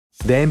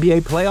The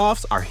NBA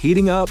playoffs are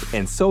heating up,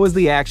 and so is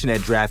the action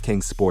at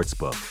DraftKings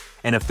Sportsbook,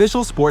 an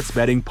official sports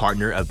betting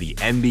partner of the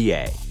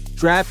NBA.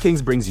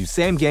 DraftKings brings you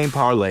same-game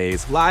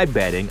parlays, live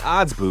betting,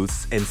 odds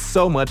boosts, and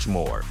so much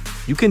more.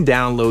 You can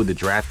download the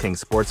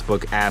DraftKings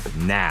Sportsbook app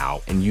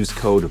now and use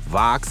code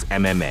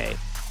VOXMMA.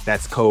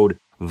 That's code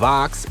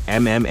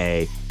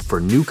VOXMMA for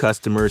new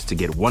customers to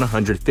get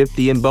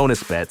 $150 in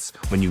bonus bets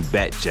when you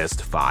bet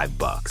just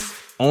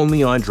 $5.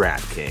 Only on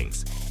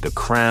DraftKings. The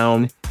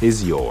crown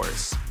is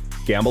yours.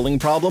 Gambling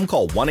problem?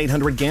 Call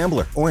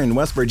 1-800-GAMBLER. Or in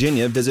West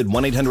Virginia, visit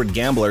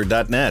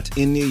 1-800-GAMBLER.net.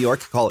 In New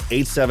York, call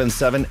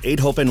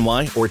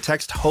 877-8-HOPE-NY or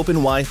text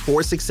HOPE-NY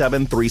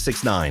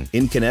 467-369.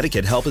 In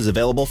Connecticut, help is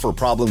available for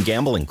problem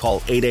gambling.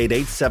 Call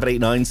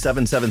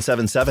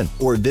 888-789-7777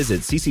 or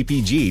visit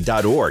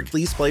ccpg.org.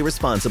 Please play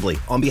responsibly.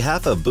 On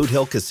behalf of Boot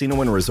Hill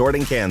Casino and Resort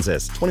in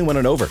Kansas, 21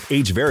 and over.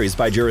 Age varies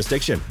by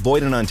jurisdiction.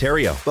 Void in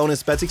Ontario.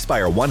 Bonus bets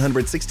expire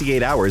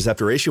 168 hours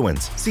after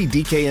issuance. See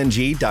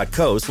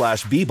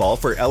dkng.co/bball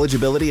for eligibility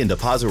and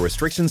deposit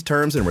restrictions,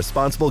 terms, and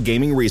responsible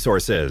gaming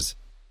resources.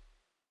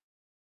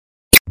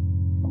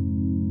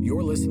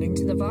 You're listening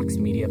to the Vox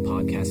Media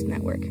Podcast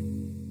Network.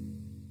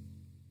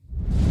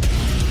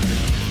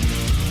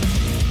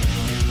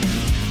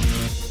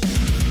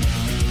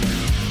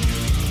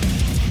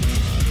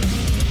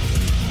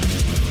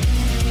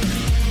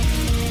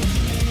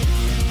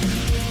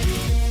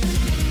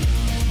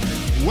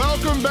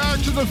 Welcome back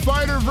to The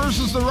Fighter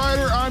versus the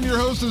Writer. I'm your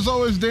host, as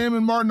always,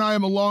 Damon Martin. I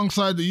am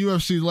alongside the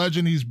UFC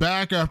legend. He's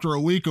back after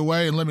a week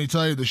away, and let me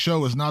tell you, the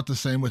show is not the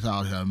same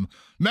without him.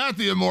 Matt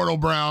the Immortal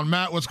Brown.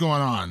 Matt, what's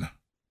going on?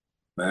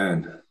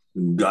 Man,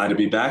 I'm glad to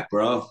be back,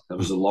 bro. That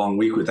was a long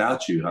week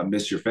without you. I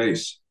miss your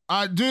face.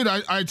 Dude,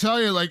 I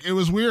tell you, like, it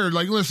was weird.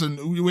 Like,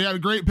 listen, we had a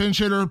great pinch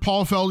hitter.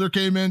 Paul Felder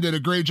came in, did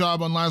a great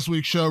job on last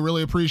week's show.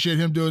 Really appreciate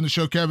him doing the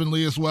show. Kevin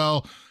Lee as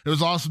well. It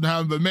was awesome to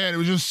have him. But, man, it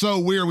was just so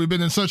weird. We've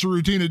been in such a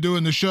routine of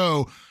doing the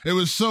show. It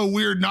was so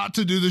weird not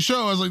to do the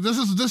show. I was like, this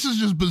is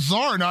just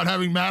bizarre not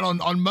having Matt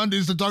on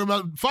Mondays to talk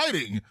about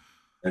fighting.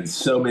 And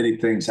so many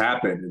things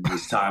happened in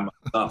this time of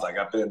stuff. Like,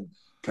 I've been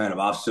kind of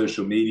off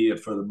social media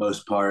for the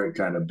most part,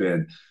 kind of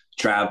been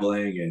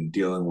traveling and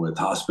dealing with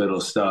hospital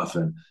stuff.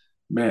 And,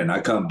 man,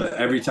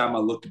 every time I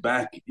looked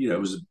back, it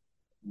was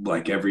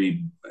like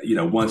every,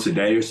 once a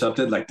day or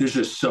something. Like, there's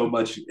just so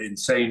much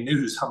insane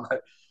news.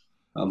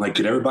 I'm like,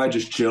 could everybody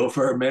just chill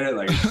for a minute?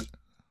 Like,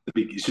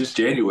 it's just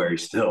January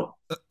still.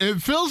 It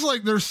feels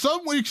like there's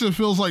some weeks it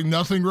feels like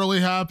nothing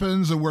really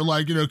happens, and we're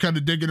like, kind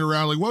of digging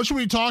around, like, what should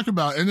we talk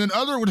about? And then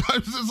other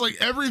times it's like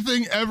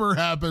everything ever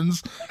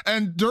happens.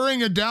 And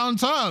during a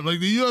downtime, like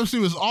the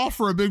UFC was off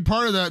for a big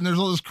part of that, and there's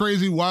all this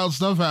crazy, wild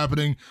stuff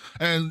happening.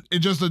 And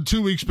in just a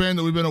 2-week span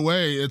that we've been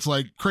away, it's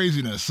like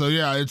craziness. So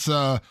yeah, it's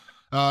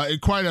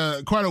quite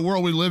a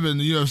world we live in,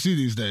 the UFC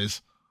these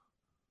days.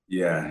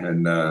 Yeah,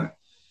 and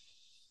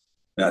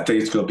I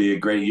think it's going to be a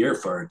great year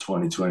for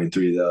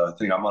 2023, though. I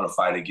think I'm going to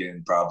fight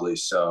again probably.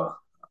 So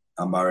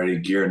I'm already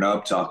gearing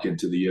up, talking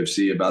to the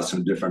UFC about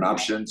some different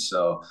options.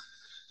 So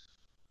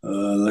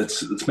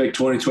let's make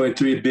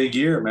 2023 a big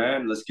year,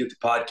 man. Let's get the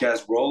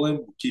podcast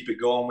rolling, keep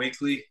it going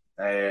weekly,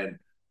 and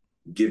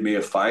get me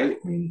a fight,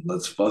 and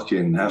let's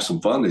fucking have some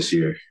fun this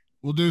year.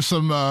 We'll do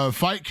some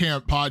fight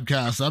camp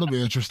podcasts. That'll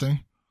be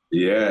interesting.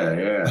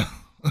 Yeah.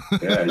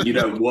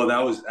 Yeah. Well,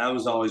 that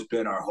was always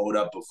been our hold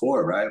up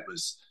before, right? It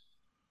was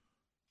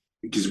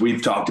because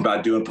we've talked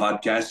about doing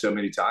podcasts so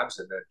many times,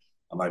 and then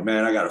I'm like,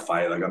 man, I got to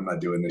fight. Like, I'm not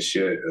doing this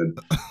shit. And,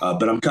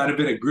 but I'm kind of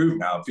in a groove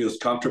now. It feels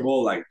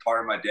comfortable, like part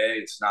of my day.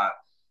 It's not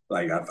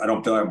like I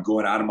don't feel like I'm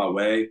going out of my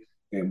way.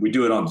 And we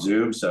do it on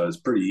Zoom, so it's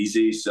pretty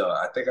easy. So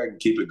I think I can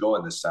keep it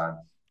going this time.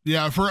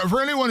 Yeah,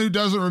 for anyone who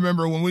doesn't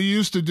remember, when we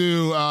used to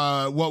do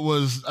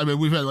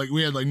we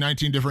had like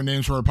 19 different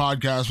names for our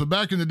podcast, but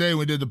back in the day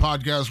we did the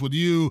podcast with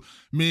you,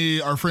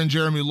 me, our friend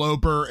Jeremy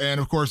Loper,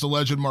 and of course the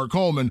legend Mark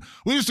Coleman.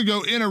 We used to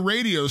go in a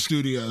radio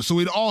studio, so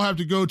we'd all have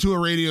to go to a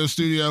radio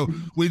studio.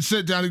 We'd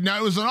sit down. Now,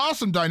 it was an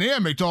awesome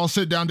dynamic to all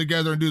sit down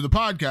together and do the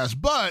podcast,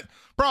 but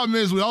problem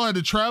is we all had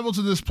to travel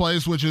to this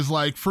place, which is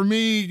like, for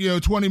me,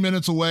 20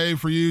 minutes away,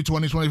 for you,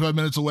 20, 25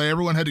 minutes away.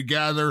 Everyone had to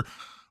gather.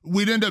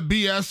 We'd end up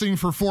BSing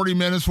for 40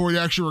 minutes before we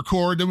actually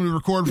record. Then we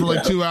record for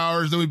like 2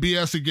 hours. Then we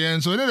BS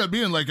again. So it ended up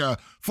being like a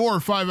 4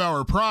 or 5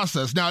 hour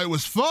process. Now, it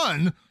was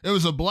fun. It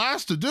was a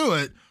blast to do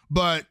it.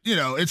 But,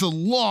 it's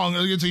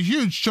a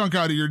huge chunk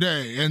out of your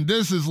day. And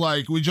this is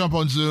like, we jump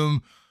on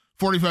Zoom,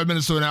 45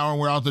 minutes to an hour,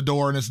 and we're out the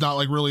door, and it's not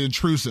like really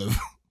intrusive.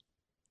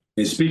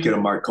 And speaking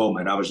of Mark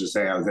Coleman, I was just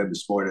hanging out with him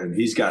this morning, and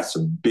he's got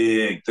some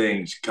big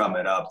things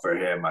coming up for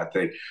him. I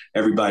think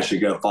everybody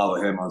should go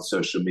follow him on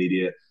social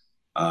media.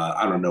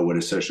 I don't know what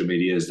his social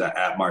media is,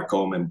 at Mark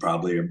Coleman,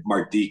 probably, or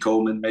Mark D.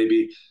 Coleman,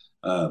 maybe.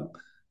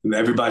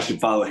 Everybody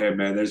should follow him,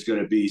 man. There's going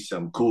to be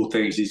some cool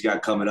things he's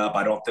got coming up.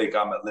 I don't think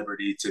I'm at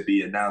liberty to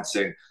be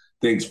announcing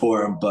things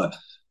for him, but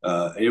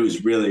it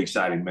was really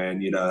exciting,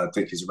 man. I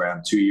think he's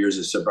around 2 years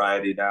of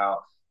sobriety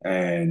now,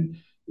 and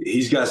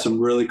he's got some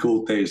really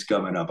cool things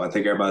coming up. I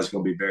think everybody's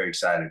going to be very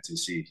excited to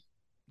see.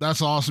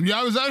 That's awesome.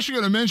 Yeah, I was actually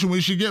going to mention we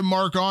should get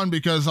Mark on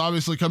because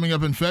obviously coming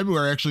up in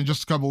February, actually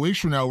just a couple weeks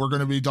from now, we're going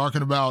to be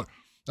talking about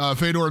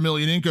Fedor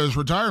Emelianenko's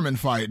retirement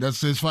fight.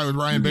 That's his fight with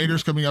Ryan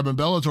Bader's coming up in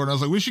Bellator. And I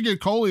was like, we should get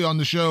Coley on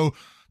the show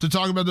to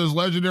talk about those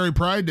legendary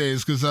Pride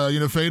days because,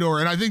 Fedor,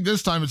 and I think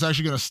this time it's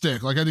actually going to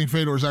stick. Like, I think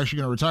Fedor is actually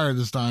going to retire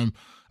this time.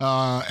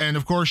 And,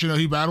 of course,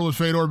 he battled with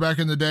Fedor back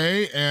in the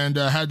day and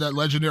had that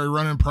legendary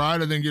run in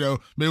Pride. I think,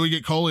 maybe we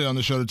get Coley on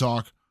the show to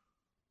talk.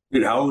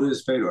 Dude, how old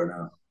is Fedor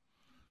now?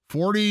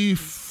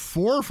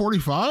 44,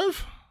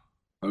 45?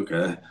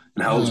 Okay.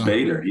 And how old's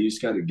Bader? He's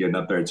got to get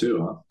up there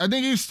too, huh? I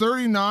think he's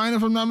 39,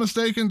 if I'm not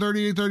mistaken,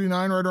 38,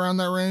 39, right around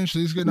that range. So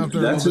he's getting up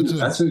there a little bit too.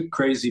 That's a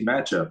crazy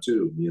matchup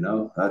too,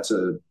 That's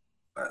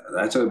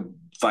a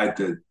fight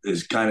that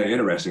is kind of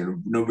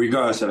interesting,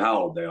 regardless of how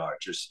old they are.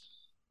 Just,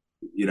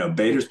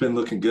 Bader's been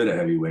looking good at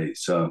heavyweight,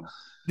 so...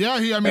 Yeah,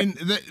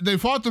 they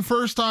fought the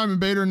first time and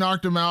Bader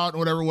knocked him out,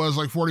 whatever it was,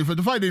 like 40.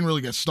 The fight didn't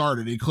really get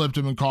started. He clipped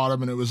him and caught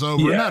him, and it was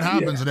over. Yeah, and that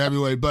happens at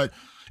heavyweight. But,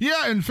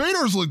 yeah, and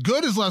Fedor's looked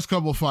good his last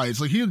couple of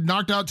fights. Like, he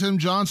knocked out Tim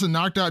Johnson,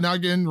 now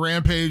again,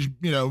 Rampage.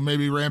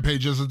 Maybe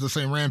Rampage isn't the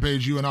same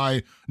Rampage you and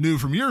I knew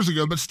from years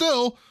ago, but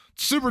still,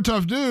 super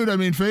tough dude. I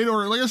mean,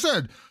 Fedor, like I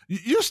said,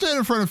 you stand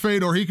in front of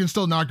Fedor, he can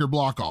still knock your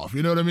block off.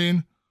 You know what I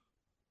mean?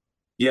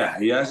 Yeah,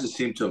 he hasn't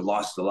seemed to have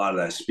lost a lot of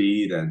that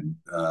speed and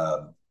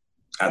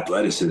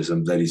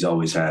athleticism that he's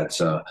always had.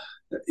 So,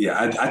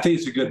 yeah, I think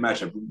it's a good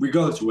matchup.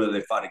 Regardless of whether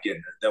they fought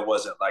again, there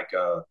wasn't like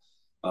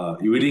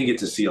we didn't get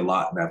to see a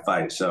lot in that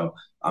fight. So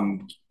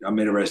I'm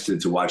interested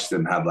to watch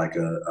them have like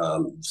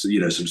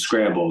some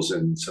scrambles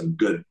and some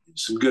good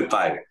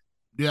fighting.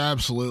 Yeah,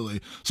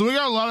 absolutely. So we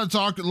got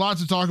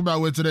lots to talk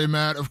about with today,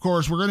 Matt. Of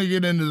course, we're going to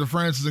get into the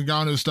Francis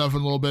Ngannou stuff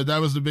in a little bit.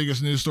 That was the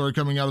biggest news story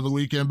coming out of the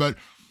weekend, but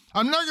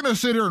I'm not going to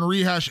sit here and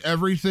rehash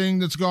everything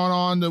that's gone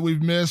on that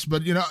we've missed,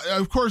 but,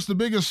 of course, the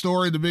biggest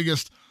story, the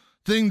biggest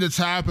thing that's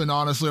happened,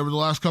 honestly, over the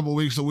last couple of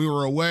weeks that we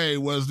were away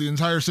was the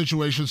entire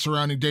situation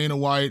surrounding Dana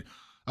White,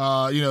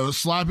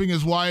 slapping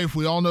his wife.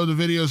 We all know the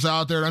videos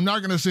out there. And I'm not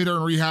going to sit here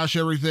and rehash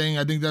everything.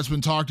 I think that's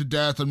been talked to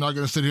death. I'm not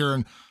going to sit here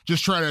and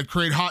just try to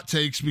create hot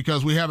takes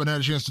because we haven't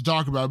had a chance to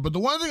talk about it. But the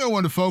one thing I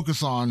wanted to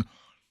focus on,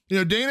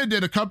 Dana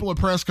did a couple of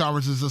press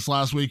conferences this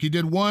last week. He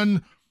did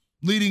one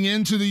leading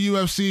into the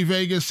UFC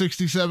Vegas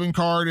 67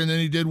 card, and then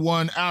he did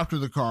one after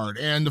the card.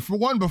 And the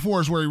one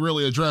before is where he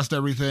really addressed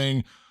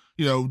everything.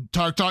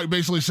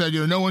 Basically said,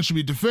 no one should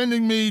be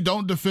defending me.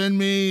 Don't defend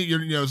me.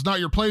 It's not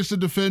your place to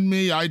defend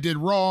me. I did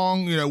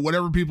wrong.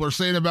 Whatever people are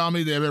saying about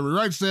me, they have every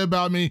right to say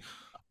about me.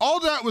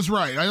 All that was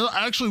right.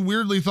 I actually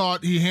weirdly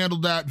thought he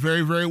handled that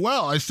very, very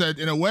well. I said,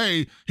 in a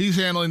way, he's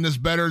handling this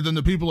better than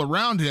the people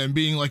around him,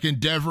 being like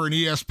Endeavor and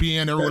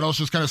ESPN, everyone else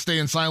just kind of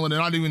staying silent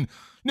and not even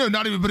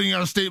putting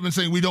out a statement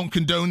saying we don't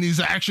condone these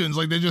actions.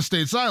 Like, they just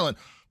stayed silent.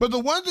 But the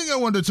one thing I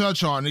wanted to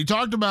touch on, and he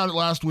talked about it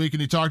last week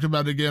and he talked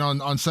about it again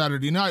on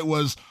Saturday night,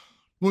 was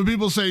when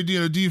people say, do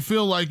you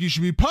feel like you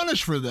should be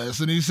punished for this?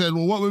 And he said,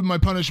 well, what would my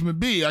punishment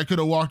be? I could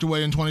have walked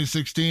away in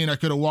 2016. I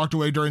could have walked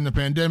away during the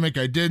pandemic.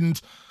 I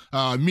didn't.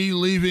 Me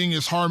leaving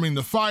is harming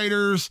the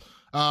fighters.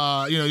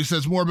 He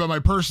says more about my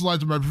personal life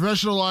than my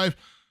professional life.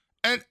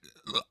 And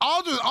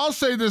I'll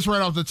say this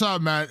right off the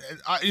top, Matt.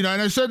 And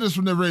I said this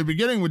from the very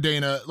beginning with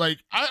Dana. Like,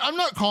 I'm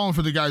not calling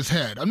for the guy's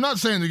head. I'm not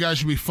saying the guy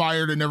should be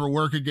fired and never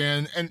work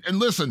again. And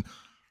listen,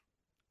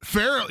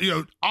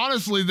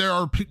 honestly, there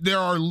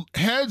are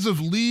heads of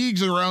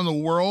leagues around the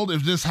world.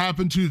 If this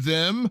happened to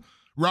them,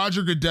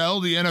 Roger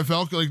Goodell, the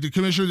NFL, like the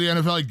commissioner of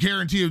the NFL, I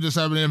guarantee if this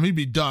happened to him, he'd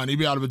be done. He'd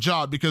be out of a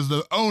job because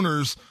the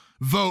owners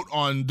vote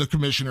on the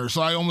commissioner.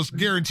 So I almost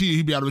guarantee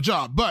he'd be out of a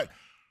job. But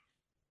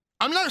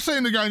I'm not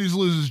saying the guy needs to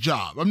lose his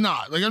job. I'm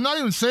not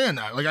even saying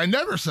that. Like, I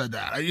never said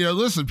that.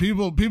 Listen,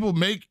 people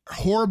make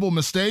horrible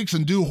mistakes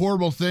and do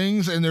horrible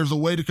things, and there's a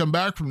way to come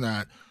back from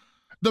that.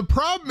 The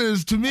problem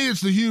is, to me,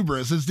 it's the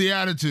hubris. It's the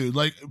attitude.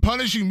 Like,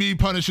 punishing me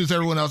punishes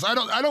everyone else. I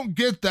don't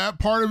get that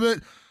part of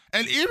it.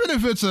 And even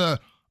if it's a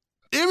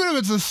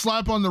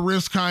slap on the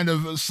wrist kind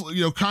of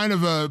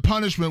a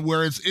punishment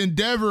where it's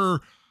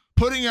Endeavor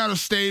putting out a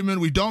statement,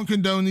 we don't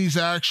condone these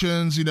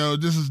actions.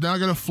 This is not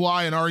going to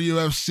fly in our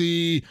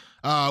UFC.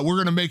 We're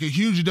going to make a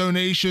huge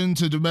donation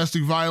to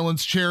domestic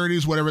violence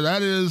charities, whatever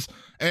that is.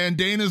 And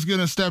Dana's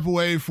going to step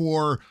away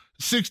for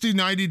 60,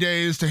 90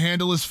 days to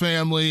handle his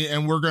family.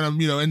 And we're going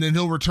to, and then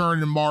he'll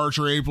return in March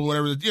or April,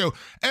 whatever,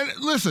 and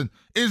listen,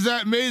 is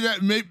that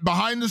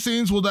behind the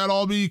scenes, will that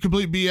all be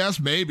complete BS?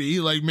 Maybe.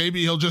 Like,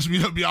 maybe he'll just,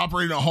 be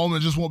operating at home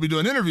and just won't be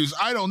doing interviews.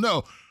 I don't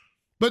know.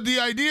 But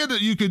the idea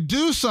that you could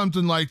do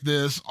something like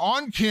this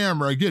on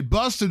camera, get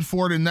busted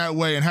for it in that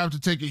way, and have to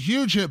take a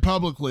huge hit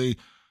publicly,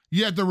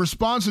 yet the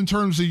response in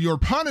terms of your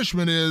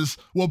punishment is,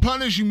 well,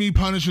 punishing me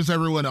punishes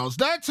everyone else.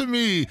 That, to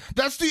me,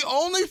 that's the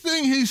only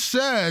thing he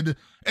said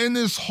in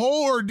this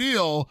whole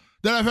ordeal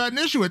that I've had an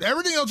issue with.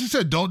 Everything else he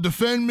said, don't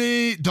defend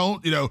me,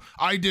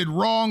 I did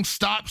wrong,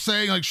 stop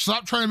trying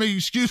to make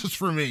excuses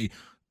for me.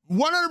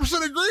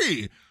 100%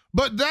 agree.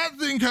 But that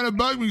thing kind of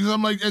bugged me because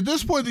I'm like, at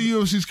this point, the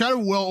UFC is kind of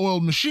a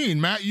well-oiled machine.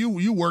 Matt,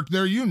 you work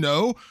there, you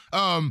know.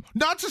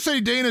 Not to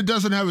say Dana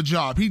doesn't have a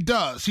job. He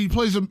does. He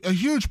plays a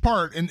huge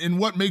part in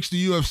what makes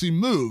the UFC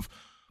move.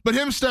 But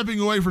him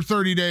stepping away for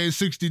 30 days,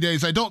 60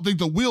 days, I don't think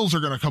the wheels are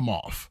going to come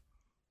off.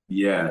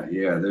 Yeah.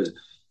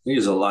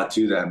 There's a lot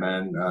to that,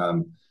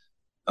 man.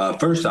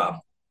 First off,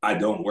 I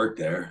don't work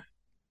there.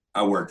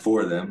 I work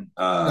for them.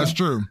 That's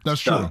true.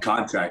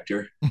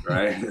 Contractor,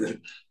 right?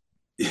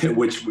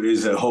 Which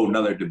is a whole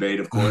nother debate,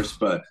 of course,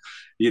 but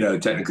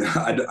technically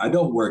I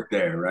don't work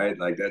there, right?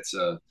 Like that's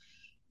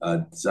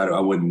I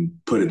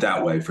wouldn't put it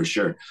that way for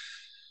sure.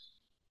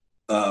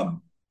 But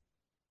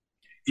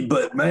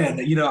man,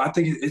 I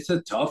think it's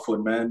a tough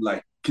one, man.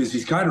 Like, cause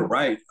he's kind of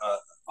right.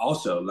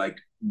 Also, like,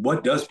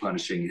 what does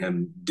punishing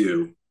him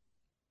do?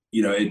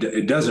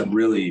 It doesn't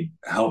really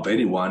help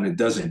anyone. It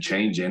doesn't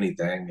change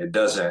anything. It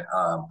doesn't,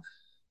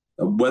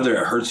 whether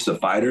it hurts the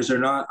fighters or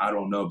not, I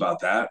don't know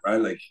about that,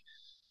 right? Like,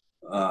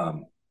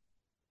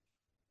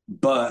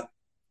 but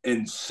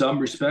in some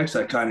respects,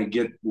 I kind of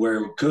get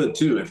where it could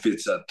too. If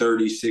it's a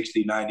 30,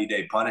 60,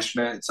 90-day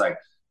punishment, it's like,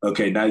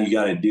 okay, now you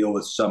got to deal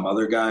with some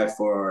other guy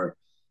for,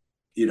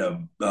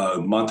 a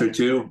month or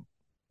two.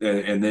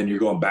 And then you're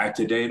going back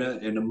to Dana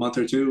in a month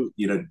or two,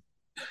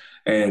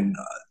 and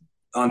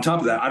on top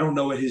of that, I don't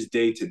know what his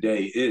day to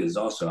day is.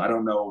 Also, I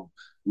don't know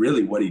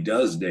really what he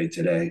does day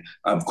to day.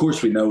 Of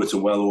course, we know it's a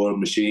well-oiled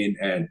machine,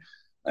 and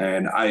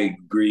I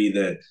agree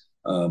that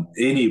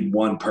any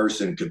one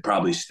person could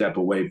probably step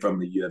away from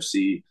the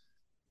UFC.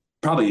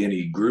 Probably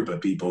any group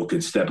of people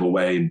could step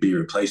away and be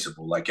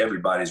replaceable. Like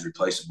everybody's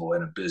replaceable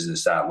in a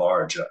business that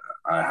large,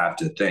 I have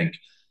to think.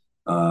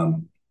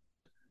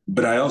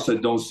 But I also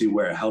don't see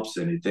where it helps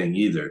anything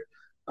either,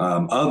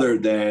 other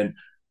than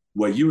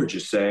what you were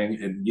just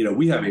saying. And,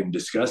 we haven't even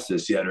discussed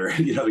this yet or,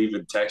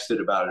 even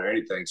texted about it or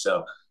anything.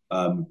 So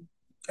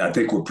I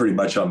think we're pretty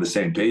much on the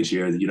same page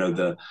here.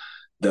 The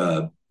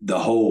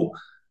whole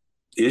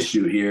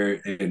issue here,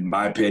 in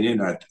my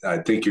opinion, I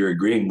think you're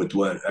agreeing with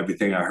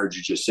everything I heard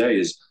you just say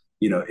is,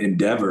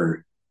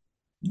 Endeavor,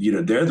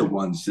 they're the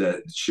ones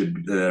they're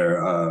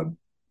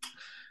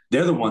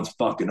the ones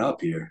fucking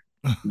up here.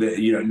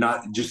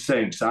 Not just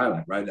saying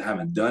silent, right? They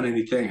haven't done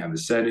anything, haven't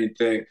said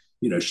anything,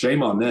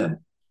 shame on them.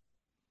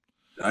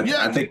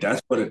 I think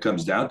that's what it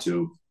comes down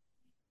to.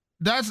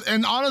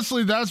 And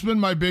honestly, that's been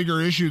my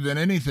bigger issue than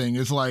anything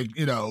is like,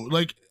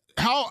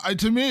 how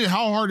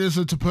hard is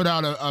it to put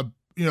out a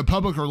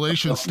public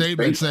relations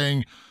statement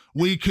saying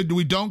we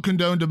don't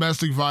condone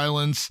domestic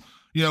violence.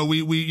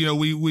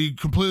 We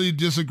completely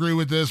disagree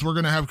with this. We're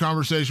going to have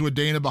conversation with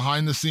Dana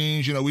behind the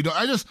scenes.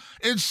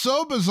 It's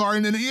so bizarre.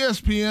 And then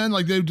ESPN,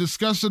 like they've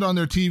discussed it on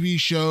their TV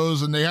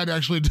shows and they had to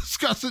actually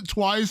discuss it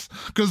twice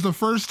because the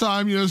first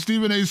time,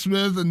 Stephen A.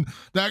 Smith and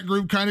that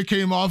group kind of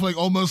came off like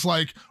almost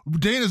like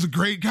Dana's a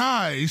great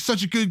guy. He's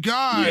such a good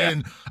guy. Yeah.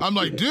 And I'm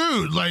like,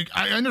 dude, like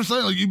I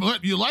understand, like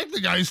you like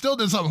the guy. He still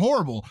did something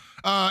horrible.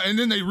 And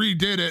then they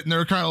redid it and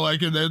they're kind of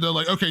like, they're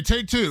like, okay,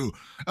 take two.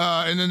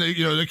 And then they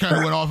kind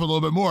of went off a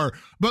little bit more.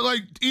 But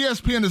like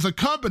ESPN as a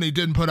company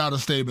didn't put out a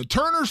statement.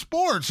 Turner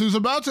Sports, who's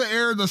about to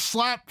air the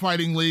slap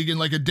fighting league in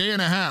like a day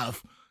and a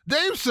half,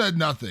 they've said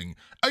nothing.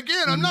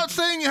 Again, I'm not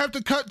saying you have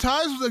to cut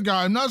ties with the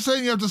guy. I'm not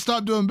saying you have to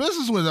stop doing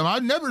business with him. I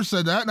never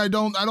said that. And I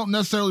don't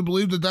necessarily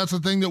believe that that's a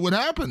thing that would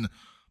happen.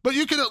 But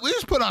you can at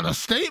least put out a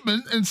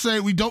statement and say,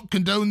 we don't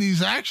condone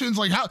these actions.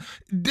 Like how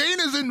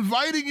Dana's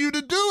inviting you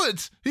to do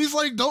it. He's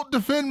like, don't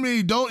defend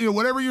me. Don't,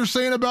 whatever you're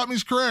saying about me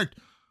is correct.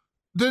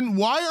 Then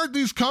why aren't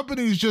these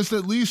companies just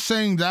at least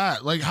saying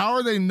that? Like, how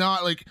are they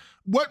not like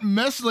what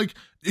mess? Like,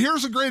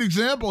 here's a great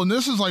example. And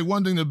this is like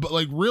one thing that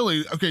like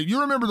really, okay. You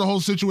remember the whole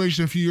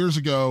situation a few years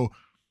ago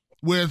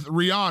with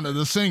Rihanna,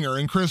 the singer,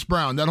 and Chris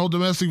Brown, that whole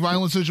domestic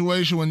violence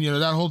situation when,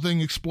 that whole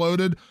thing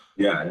exploded.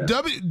 Yeah.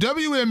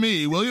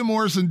 WME, William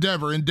Morris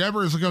Endeavor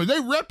is a company. They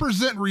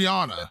represent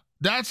Rihanna.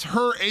 That's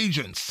her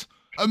agents.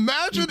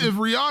 Imagine if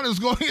Rihanna's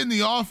going in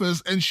the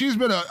office and she's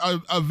been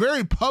a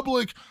very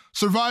public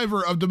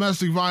survivor of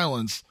domestic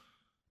violence.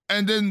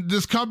 And then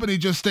this company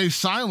just stays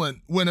silent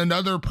when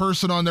another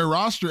person on their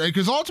roster,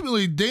 because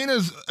ultimately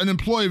Dana's an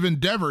employee of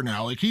Endeavor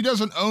now. Like he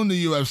doesn't own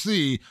the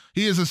UFC.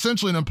 He is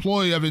essentially an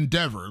employee of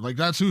Endeavor. Like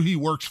that's who he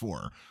works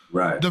for.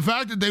 Right. The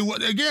fact that they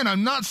would, again,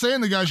 I'm not saying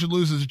the guy should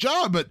lose his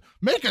job, but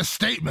make a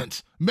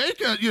statement,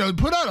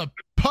 put out a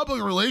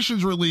public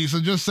relations release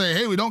and just say,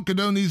 hey, we don't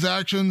condone these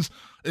actions.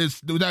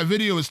 That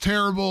video is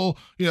terrible,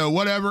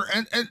 whatever.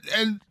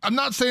 And I'm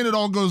not saying it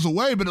all goes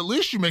away, but at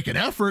least you make an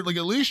effort. Like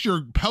at least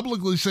you're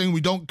publicly saying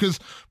we don't, because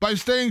by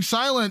staying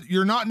silent,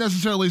 you're not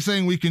necessarily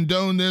saying we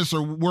condone this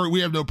or we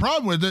have no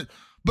problem with it.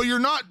 But you're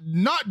not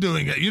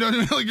doing it. You know what I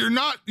mean? Like you're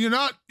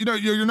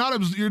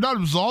not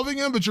absolving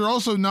him, but you're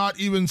also not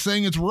even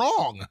saying it's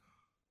wrong.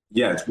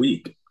 Yeah, it's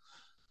weak.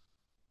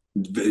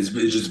 It's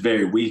just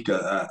very weak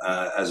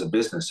as a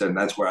business, and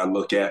that's where I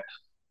look at,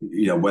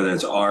 whether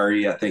it's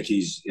Ari. I think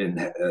he's in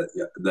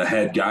the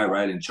head guy,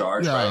 right, in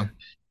charge, yeah. Right.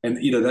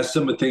 And that's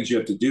some of the things you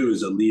have to do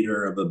as a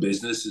leader of a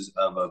business,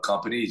 of a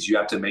company. Is you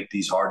have to make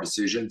these hard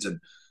decisions,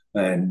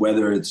 and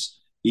whether it's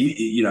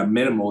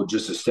minimal,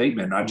 just a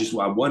statement.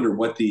 I wonder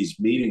what these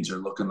meetings are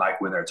looking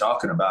like when they're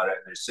talking about it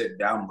and they're sitting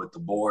down with the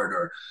board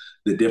or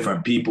the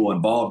different people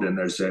involved and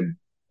they're saying,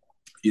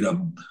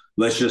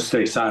 let's just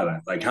stay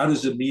silent. Like, how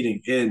does the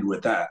meeting end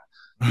with that?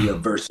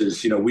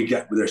 Versus,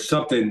 there's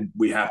something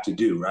we have to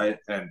do, right?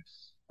 And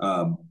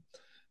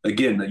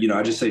again,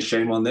 I just say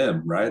shame on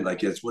them, right?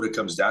 Like, it's what it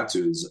comes down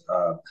to is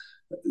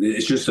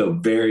it's just a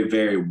very,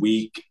 very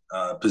weak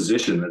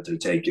position that they're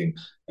taking.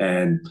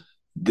 And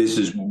this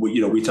is,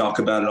 we talk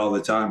about it all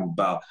the time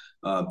about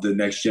the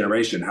next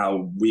generation,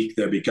 how weak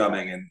they're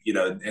becoming.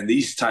 And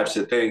these types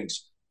of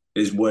things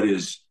is what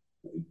is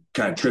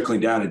kind of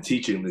trickling down and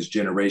teaching this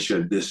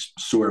generation this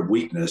sort of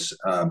weakness.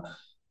 A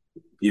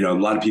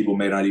lot of people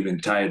may not even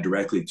tie it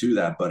directly to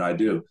that, but I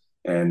do.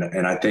 And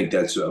I think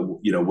that's,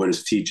 what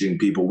is teaching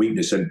people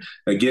weakness. And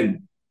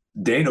again,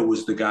 Dana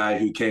was the guy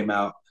who came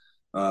out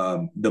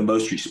the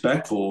most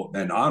respectful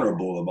and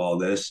honorable of all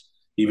this,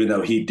 even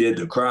though he did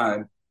the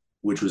crime,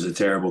 which was a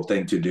terrible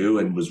thing to do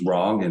and was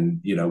wrong. And,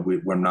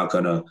 we're not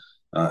going to,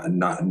 I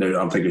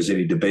don't think there's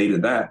any debate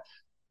in that.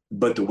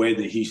 But the way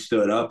that he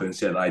stood up and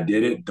said, I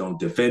did it, don't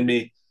defend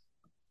me,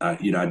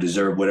 I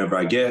deserve whatever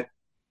I get,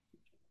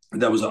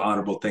 that was an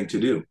honorable thing to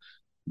do.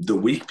 The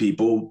weak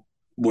people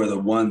were the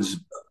ones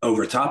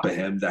over top of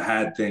him that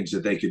had things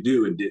that they could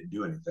do and didn't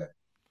do anything.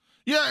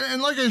 Yeah,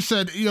 and like I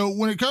said,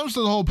 when it comes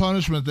to the whole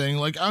punishment thing,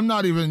 like, I'm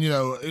not even,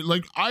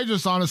 I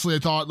just honestly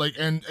thought, like,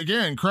 and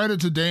again,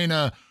 credit to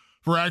Dana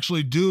for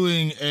actually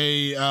doing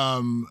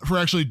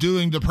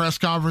the press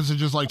conference and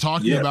just like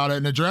talking about it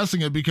and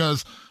addressing it,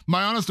 because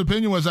my honest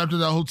opinion was after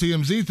that whole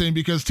TMZ thing,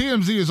 because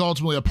TMZ is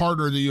ultimately a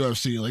partner of the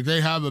UFC, like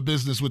they have a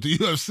business with the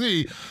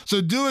UFC. So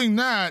doing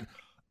that,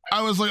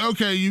 I was like,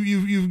 okay,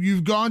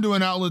 you've gone to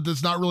an outlet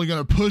that's not really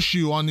going to push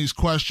you on these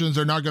questions.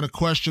 They're not going to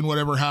question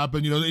whatever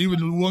happened.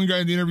 Even one guy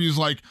in the interview is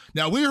like,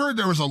 now we heard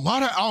there was a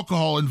lot of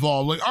alcohol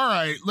involved. Like, all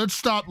right, let's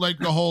stop like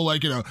the whole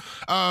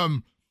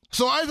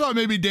so I thought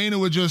maybe Dana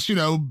would just,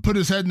 put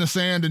his head in the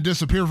sand and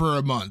disappear for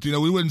a month.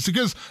 We wouldn't see,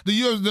 because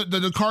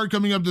the card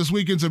coming up this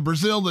weekend's in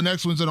Brazil, the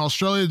next one's in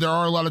Australia. There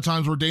are a lot of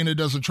times where Dana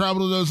doesn't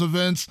travel to those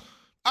events.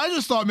 I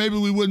just thought maybe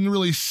we wouldn't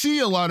really see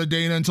a lot of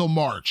Dana until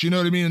March. You know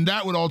what I mean? And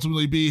that would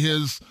ultimately be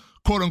his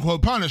quote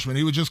unquote punishment.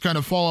 He would just kind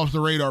of fall off the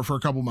radar for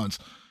a couple months.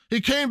 He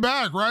came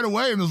back right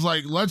away and was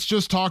like, let's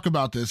just talk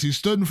about this. He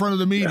stood in front of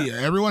the media.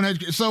 Yeah. Everyone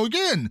had, so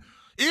again,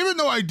 even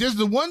though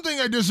the one thing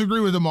I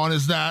disagree with him on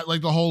is that,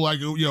 like, the whole, like,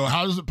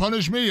 how does it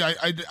punish me?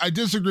 I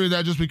disagree with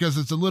that just because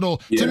it's a little,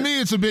 to me,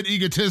 it's a bit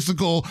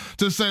egotistical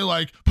to say,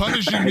 like,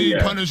 punishing me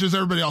punishes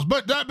everybody else.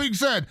 But that being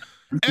said,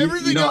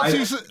 everything else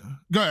he said,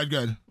 go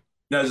ahead.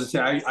 No, as I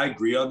say, I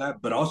agree on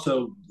that, but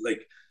also,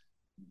 like,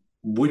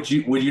 would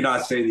you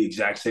not say the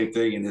exact same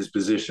thing in his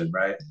position,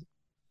 right?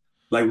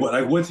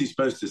 What's he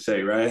supposed to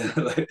say, right?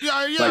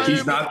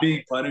 He's not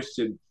being punished,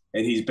 and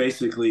he's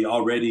basically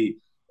already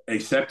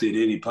accepted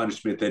any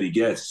punishment that he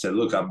gets. Said,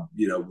 look, I'm,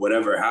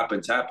 whatever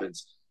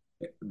happens.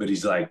 But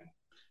he's like,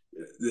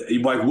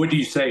 what do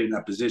you say in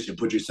that position?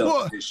 Put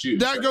yourself in his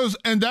shoes. That goes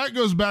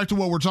back to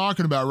what we're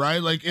talking about,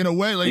 right? Like, in a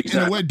way,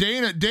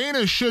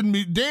 Dana shouldn't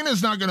be.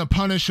 Dana's not going to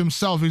punish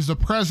himself. He's the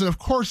president. Of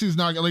course, he's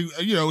not going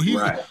to.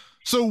 Right.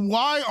 So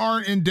why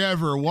aren't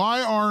Endeavor?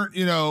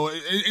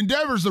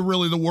 Endeavor's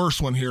really the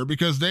worst one here,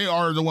 because they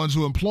are the ones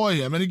who employ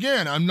him. And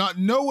again,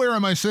 nowhere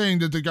am I saying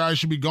that the guy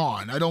should be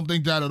gone. I don't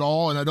think that at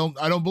all, and I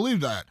don't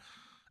believe that.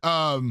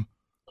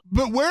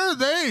 But where are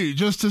they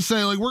just to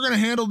say, like, we're going to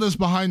handle this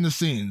behind the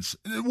scenes?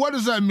 What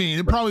does that mean?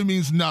 It probably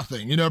means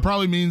nothing. It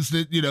probably means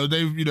that,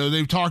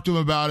 they've talked to him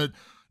about it,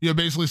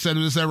 basically said,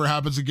 if this ever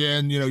happens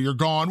again, you're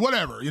gone,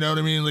 whatever, you know what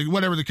I mean? Like,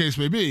 whatever the case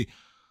may be.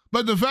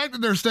 But the fact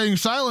that they're staying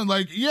silent,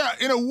 like, yeah,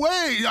 in a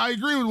way, I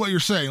agree with what you're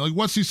saying. Like,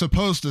 what's he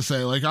supposed to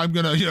say? Like, I'm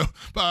going to,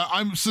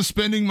 I'm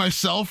suspending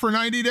myself for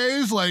 90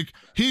 days? Like,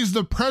 he's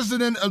the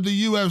president of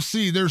the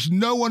UFC. There's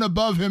no one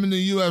above him in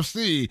the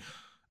UFC.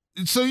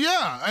 So,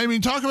 yeah, I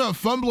mean, talk about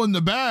fumbling the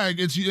bag.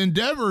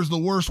 Endeavor's the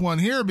worst one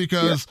here,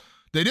 because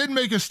they didn't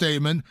make a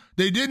statement.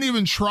 They didn't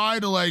even try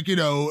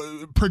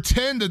to,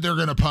 pretend that they're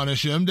going to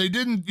punish him. They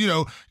didn't,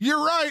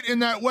 you're right in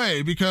that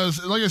way,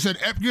 because, like I said,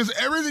 because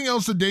everything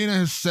else that Dana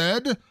has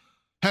said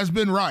has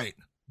been right.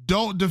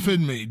 Don't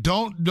defend me.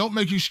 Don't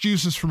make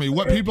excuses for me.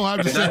 What people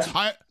have to say,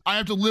 I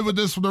have to live with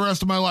this for the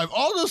rest of my life.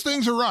 All those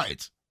things are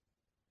right.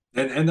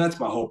 And that's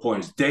my whole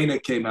point. Is Dana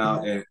came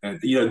out and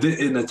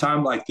in a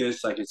time like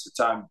this, like, it's a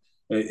time,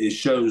 it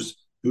shows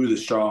who the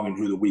strong and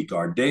who the weak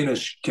are. Dana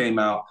came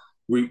out.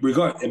 We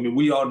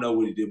all know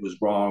what he did was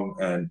wrong,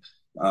 and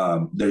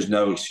there's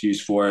no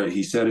excuse for it.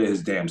 He said it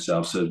his damn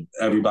self, so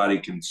everybody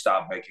can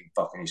stop making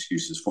fucking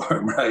excuses for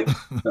him, right?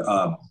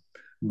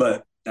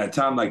 But at a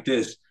time like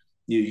this,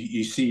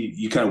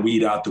 you kind of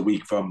weed out the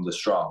weak from the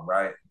strong,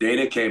 right?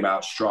 Dana came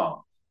out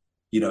strong.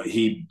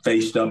 He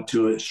faced up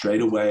to it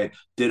straight away,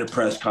 did a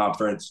press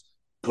conference,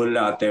 put it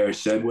out there,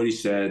 said what he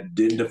said,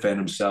 didn't defend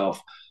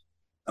himself.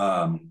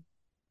 Ari,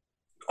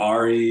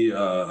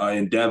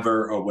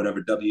 Endeavor, or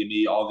whatever,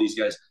 WME, all these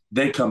guys,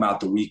 they come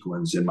out the weak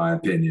ones, in my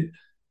opinion.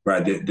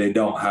 right? They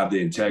don't have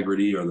the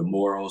integrity or the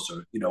morals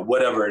or,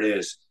 whatever it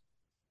is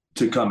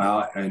to come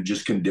out and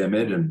just condemn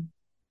it and,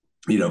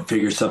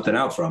 figure something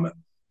out from it.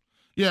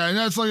 Yeah. And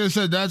that's, like I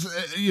said, that's,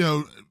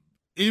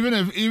 even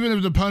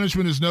if the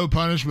punishment is no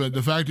punishment,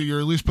 the fact that you're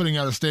at least putting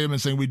out a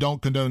statement saying we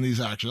don't condone these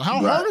actions. How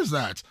hard is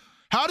that?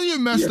 How do you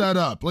mess that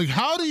up? Like,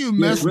 how do you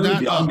mess really that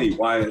beyond up? Me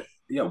why?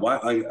 Yeah, why?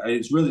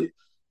 It's really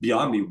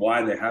beyond me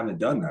why they haven't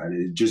done that.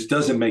 It just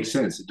doesn't make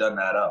sense. It doesn't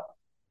add up.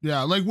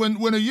 Yeah, like when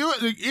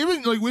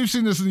even like we've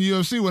seen this in the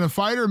UFC, when a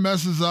fighter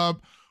messes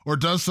up or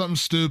does something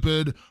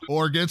stupid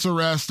or gets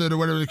arrested or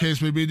whatever the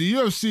case may be, the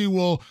UFC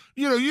will,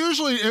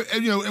 usually,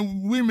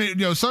 we may,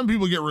 some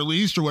people get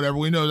released or whatever.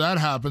 We know that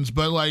happens,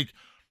 but like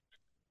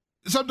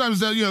sometimes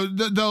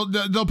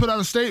they'll put out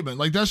a statement.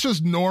 Like that's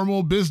just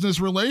normal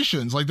business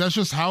relations. Like that's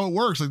just how it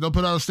works. Like they'll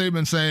put out a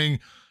statement saying,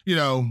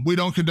 we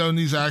don't condone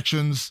these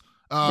actions.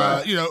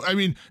 Right. I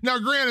mean, now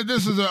granted,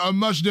 this is a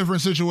much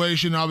different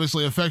situation,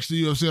 obviously affects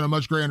the UFC on a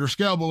much grander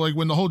scale, but like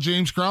when the whole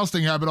James Krause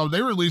thing happened,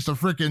 they released a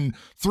freaking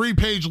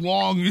 3-page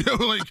long,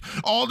 like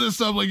all this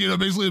stuff, like,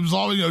 basically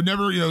absolving,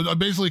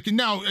 basically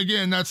now,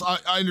 again, I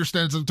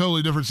understand it's a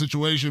totally different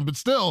situation, but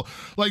still,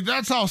 like,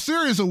 that's how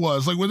serious it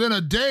was. Like within a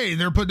day,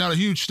 they're putting out a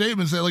huge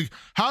statement saying, like,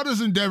 how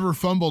does Endeavor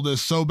fumble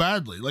this so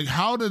badly? Like,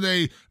 how do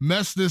they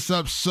mess this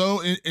up so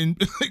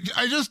like,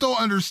 I just don't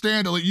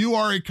understand it. Like, you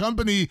are a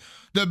company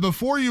that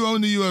before you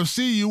owned the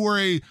UFC, you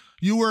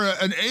were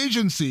an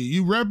agency.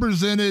 You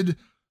represented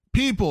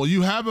people.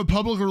 You have a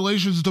public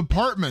relations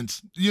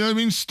department. You know what I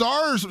mean?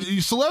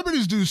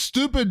 Celebrities do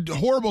stupid,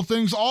 horrible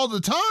things all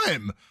the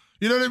time.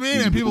 You know what I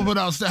mean? And people put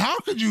out, how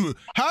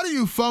do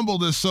you fumble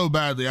this so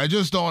badly? I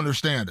just don't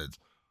understand it.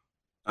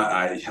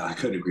 I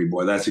couldn't agree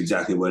more. That's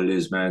exactly what it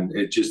is, man.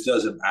 It just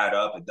doesn't add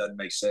up. It doesn't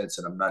make sense.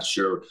 And I'm not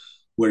sure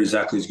what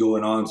exactly is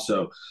going on.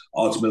 So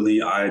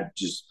ultimately, I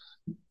just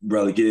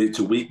relegated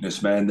to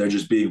weakness, man. They're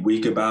just being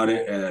weak about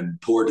it and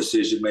poor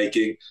decision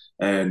making.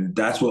 And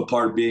that's what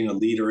part of being a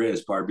leader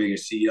is, part of being a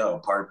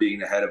CEO, part of being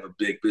the head of a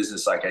big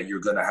business like that. You're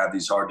going to have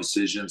these hard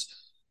decisions.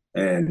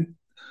 And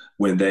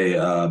when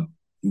they're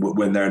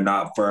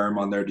not firm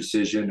on their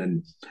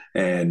decision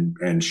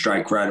and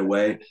strike right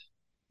away,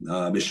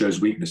 it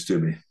shows weakness to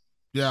me.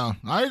 Yeah,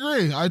 I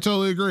agree. I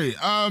totally agree.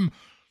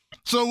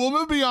 So we'll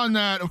move beyond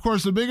that. Of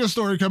course, the biggest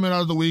story coming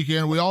out of the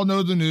weekend, we all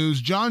know the news.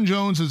 Jon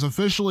Jones is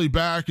officially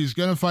back. He's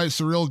going to fight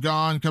Ciryl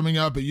Gane coming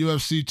up at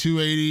UFC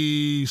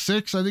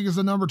 286, I think is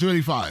the number,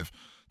 285.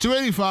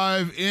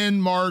 285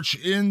 in March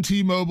in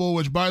T-Mobile,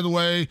 which, by the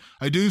way,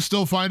 I do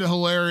still find it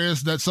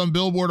hilarious that some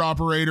billboard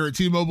operator at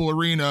T-Mobile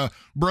Arena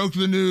broke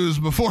the news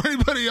before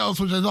anybody else,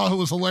 which I thought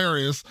was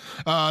hilarious.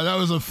 That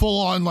was a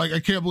full-on, like,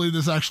 I can't believe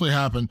this actually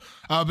happened.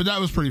 But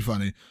that was pretty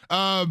funny.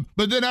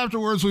 But then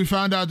afterwards, we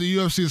found out the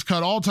UFC has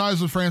cut all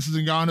ties with Francis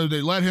Ngannou. They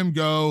let him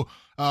go.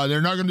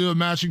 They're not going to do a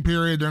matching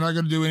period. They're not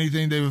going to do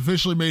anything. They've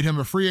officially made him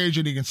a free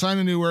agent. He can sign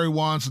anywhere he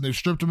wants, and they've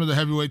stripped him of the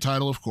heavyweight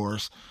title, of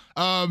course.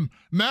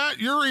 Matt,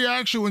 your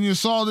reaction when you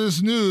saw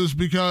this news,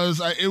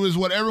 because it was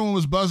what everyone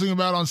was buzzing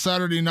about on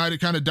Saturday night. It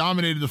kind of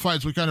dominated the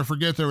fights. We kind of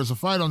forget there was a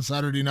fight on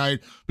Saturday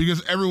night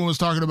because everyone was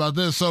talking about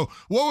this. So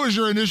what was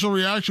your initial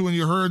reaction when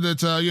you heard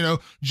that,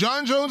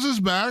 Jon Jones is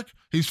back,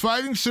 he's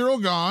fighting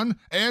Ciryl Gane,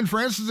 and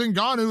Francis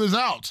Ngannou is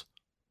out?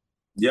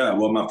 Yeah,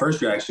 well, my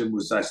first reaction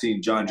was I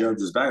seen Jon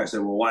Jones is back. I said,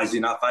 well, why is he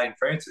not fighting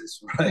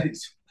Francis, right?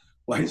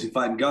 Why is he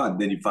fighting Gane?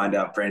 Then you find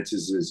out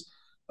Francis is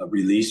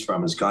released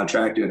from his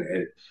contract.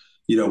 And,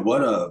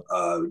 what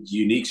a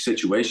unique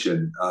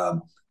situation.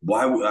 I'm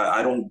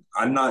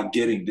not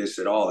getting this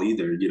at all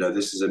either.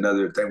 This is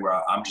another thing where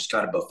I'm just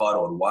kind of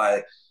befuddled.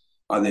 Why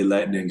are they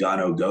letting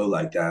Ngannou go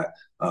like that?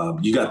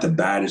 You got the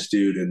baddest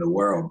dude in the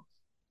world,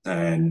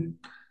 and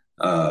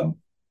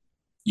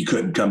you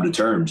couldn't come to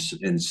terms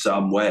in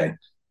some way.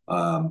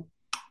 I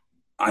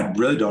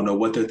really don't know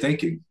what they're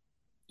thinking.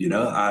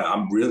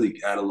 I'm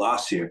really at a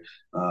loss here.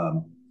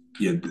 I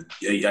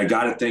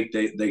got to think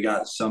they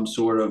got some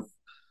sort of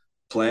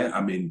plan.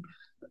 I mean,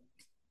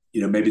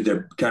 maybe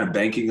they're kind of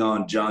banking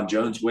on Jon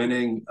Jones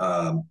winning.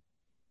 They'll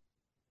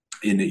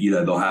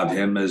have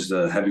him as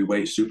the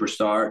heavyweight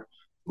superstar,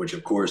 which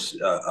of course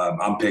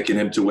I'm picking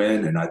him to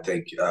win. And I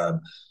think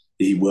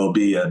he will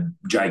be a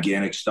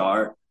gigantic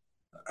star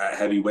at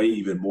heavyweight,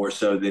 even more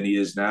so than he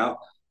is now.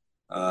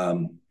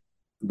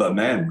 But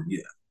man,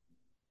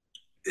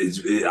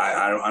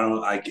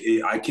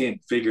 I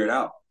can't figure it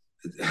out.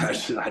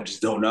 I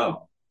just don't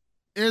know.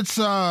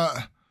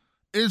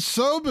 It's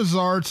so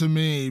bizarre to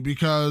me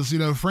because let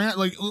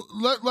me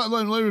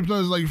put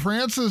this, like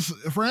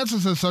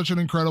Francis has such an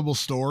incredible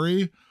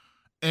story,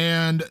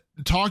 and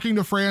talking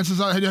to Francis,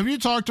 have you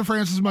talked to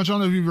Francis much? I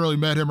don't know if you've really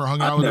met him or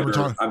hung out with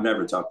him. I've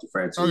never talked to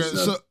Francis. Okay,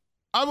 so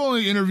I've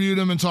only interviewed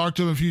him and talked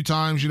to him a few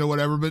times,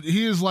 whatever, but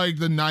he is like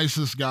the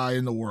nicest guy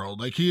in the world.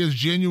 Like he is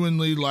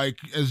genuinely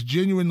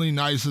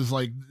nice as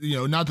like,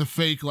 not the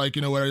fake, like,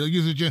 whatever. Like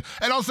and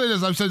I'll say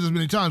this, I've said this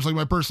many times, like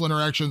my personal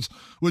interactions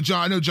with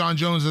John. I know Jon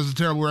Jones has a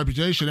terrible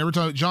reputation. Every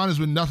time John has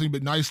been nothing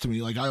but nice to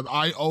me. Like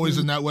I always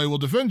in that way will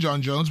defend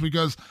Jon Jones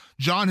because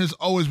John has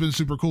always been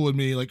super cool with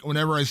me, like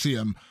whenever I see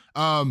him.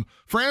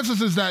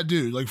 Francis is that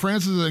dude. Like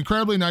Francis is an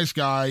incredibly nice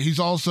guy. He's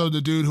also the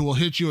dude who will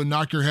hit you and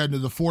knock your head into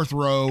the fourth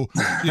row.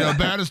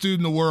 Baddest dude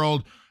in the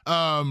world.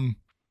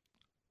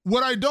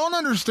 What I don't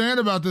understand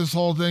about this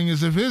whole thing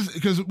is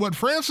because what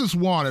Francis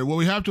wanted, what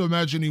we have to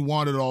imagine he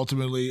wanted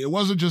ultimately, it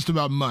wasn't just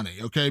about money,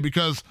 okay?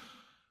 Because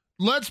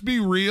let's be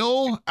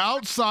real,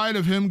 outside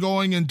of him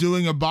going and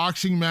doing a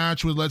boxing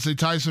match with, let's say,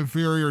 Tyson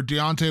Fury or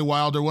Deontay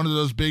Wilder, one of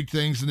those big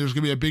things, and there's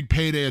going to be a big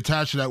payday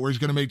attached to that where he's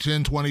going to make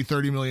 10, 20,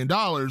 $30 million.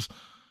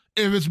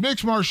 If it's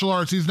mixed martial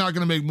arts, he's not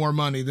going to make more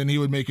money than he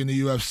would make in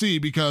the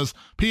UFC because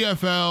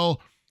PFL,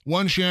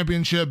 one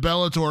championship,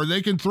 Bellator,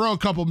 they can throw a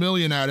couple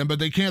million at him, but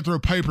they can't throw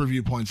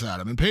pay-per-view points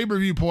at him. And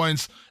pay-per-view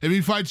points, if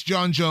he fights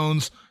John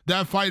Jones,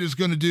 that fight is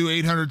going to do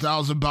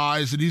 800,000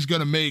 buys, and he's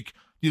going to make,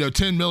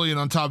 10 million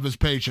on top of his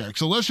paycheck.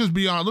 So let's just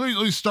be honest.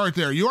 Let me start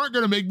there. You aren't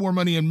going to make more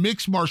money in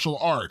mixed martial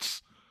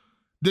arts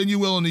than you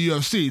will in the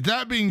UFC.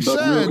 That being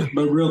said,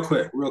 real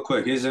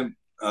quick, isn't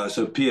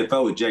so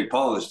PFL with Jake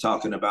Paul is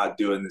talking about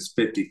doing this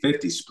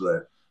 50-50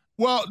 split.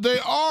 Well, they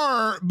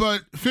are,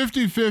 but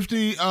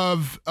 50-50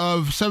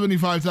 of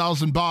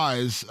 75,000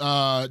 buys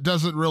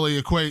doesn't really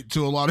equate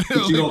to a lot of.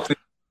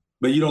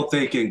 But you don't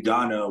think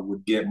Ngannou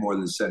would get more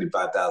than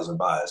 75,000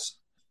 buys?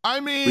 I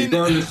mean,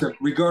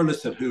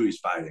 regardless of who he's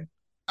fighting.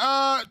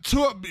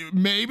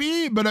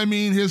 Maybe, but I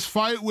mean, his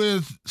fight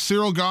with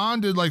Cyril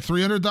Gane did like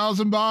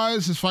 300,000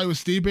 buys. His fight with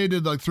Stipe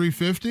did like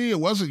 350. It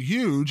wasn't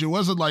huge. It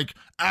wasn't like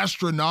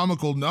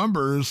astronomical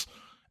numbers.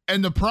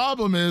 And the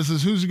problem is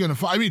who's he going to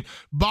fight? I mean,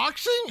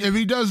 boxing, if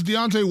he does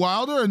Deontay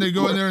Wilder and they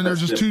go in there and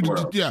there's just two,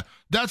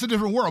 that's a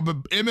different world.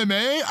 But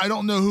MMA, I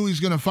don't know who he's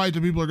going to fight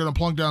that people are going to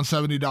plunk down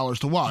 $70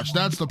 to watch.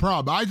 That's the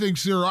problem. I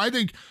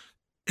think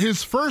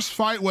his first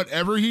fight,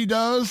 whatever he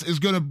does, is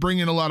going to bring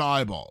in a lot of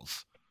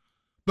eyeballs.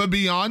 But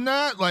beyond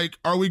that, like,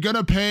 are we going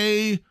to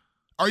pay?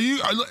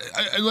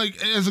 Like,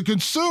 as a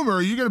consumer,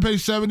 are you going to pay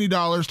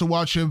 $70 to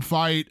watch him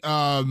fight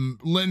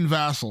Linton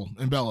Vassell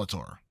in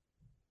Bellator?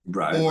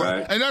 Right.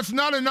 And that's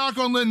not a knock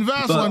on Linton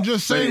Vassell. I'm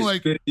just saying,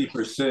 like,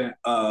 50%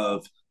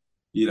 of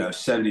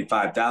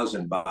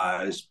 75,000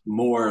 buys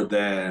more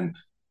than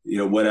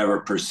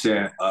whatever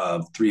percent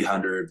of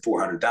 300,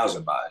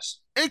 400,000 buys.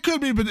 It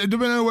could be, but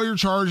depending on what you're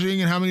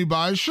charging and how many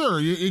buys, sure,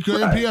 it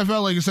could. Right. In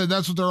PFL, like I said,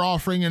 that's what they're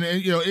offering, and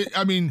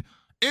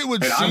it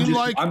would seem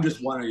like. I'm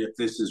just wondering if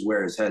this is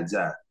where his head's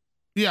at.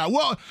 Yeah,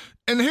 well,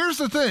 and here's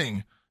the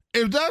thing.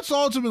 If that's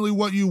ultimately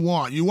what you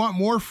want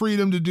more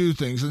freedom to do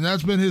things, and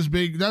that's been his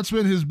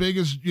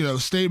biggest,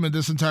 statement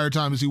this entire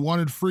time, is he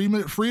wanted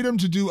freedom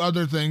to do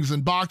other things,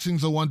 and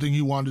boxing's the one thing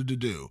he wanted to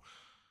do.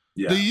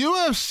 Yeah. The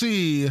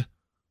UFC,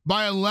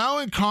 by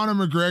allowing Conor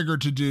McGregor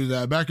to do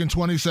that back in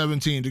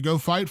 2017, to go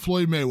fight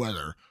Floyd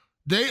Mayweather,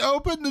 they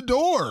opened the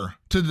door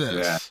to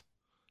this. Yeah.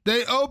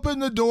 They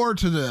opened the door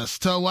to this,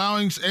 to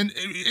allowing, and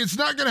it's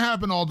not going to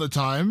happen all the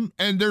time,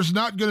 and there's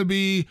not going to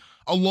be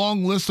a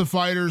long list of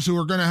fighters who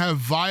are going to have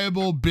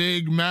viable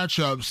big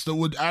matchups that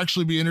would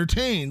actually be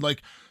entertained.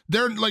 Like,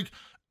 they're like,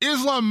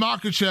 Islam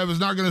Makhachev is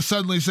not going to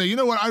suddenly say, you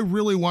know what, I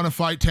really want to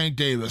fight Tank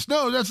Davis.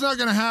 No, that's not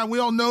going to happen. We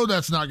all know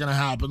that's not going to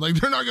happen. Like,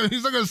 he's not going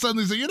to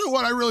suddenly say, you know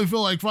what, I really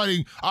feel like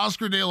fighting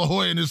Oscar De La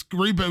Hoya and his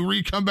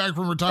come back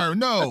from retirement.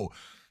 No,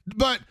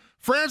 but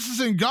Francis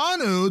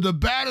Ngannou, the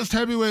baddest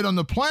heavyweight on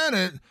the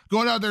planet,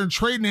 going out there and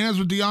trading hands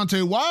with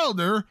Deontay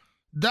Wilder,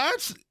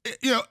 that's,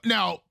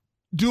 now,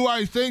 do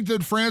I think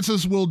that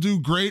Francis will do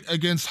great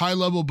against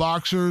high-level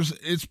boxers?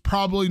 It's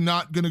probably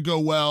not going to go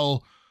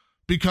well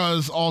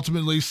because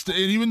ultimately,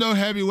 even though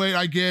heavyweight,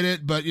 I get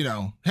it, but,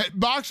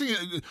 boxing,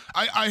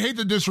 I hate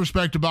the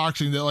disrespect to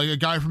boxing that, like, a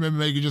guy from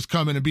MMA could just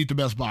come in and beat the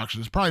best boxer.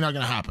 It's probably not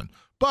going to happen.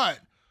 But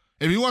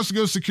if he wants to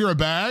go secure a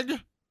bag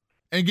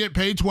and get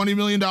paid $20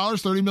 million,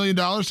 $30 million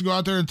to go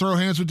out there and throw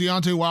hands with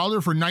Deontay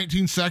Wilder for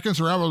 19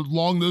 seconds or however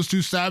long those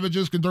two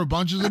savages can throw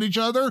punches at each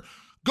other,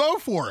 go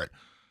for it.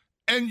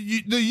 And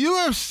the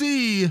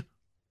UFC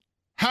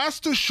has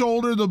to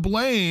shoulder the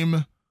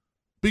blame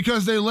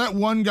because they let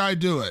one guy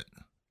do it.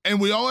 And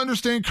we all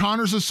understand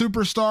Conor's a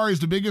superstar. He's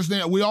the biggest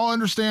name. We all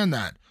understand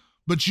that.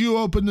 But you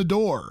opened the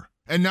door.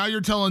 And now you're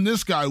telling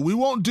this guy, we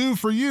won't do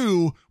for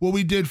you what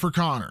we did for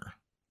Conor.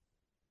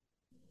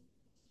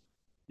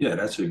 Yeah,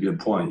 that's a good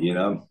point,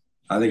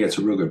 I think that's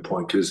a real good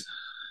point because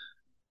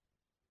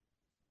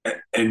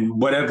and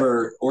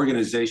whatever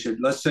organization,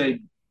 let's say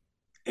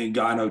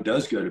Ngannou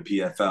does go to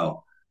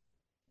PFL,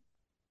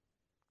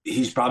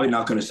 he's probably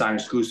not going to sign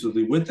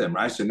exclusively with them,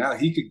 right? So now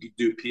he could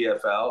do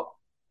PFL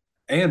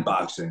and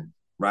boxing,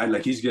 right?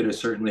 Like he's going to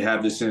certainly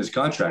have this in his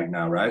contract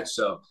now, right?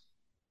 So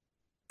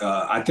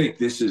I think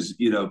this is,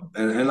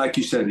 and like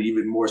you said,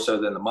 even more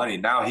so than the money.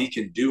 Now he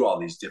can do all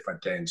these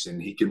different things,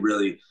 and he can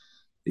really,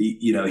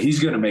 he's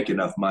going to make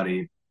enough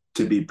money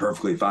to be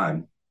perfectly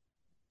fine.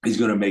 He's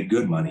going to make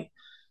good money.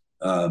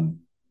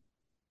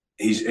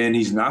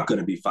 He's not going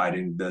to be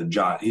fighting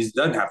he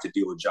doesn't have to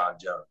deal with John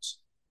Jones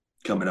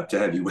coming up to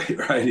heavyweight,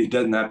 right? He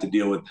doesn't have to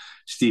deal with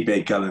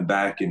Stipe coming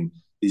back and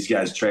these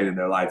guys trading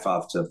their life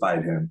off to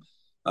fight him.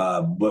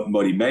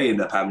 what he may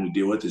end up having to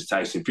deal with is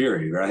Tyson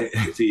Fury, right?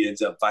 If he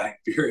ends up fighting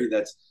Fury,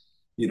 that's,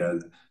 you know,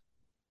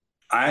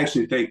 I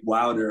actually think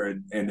Wilder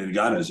and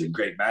Ngannou is a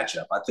great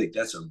matchup. I think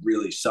that's a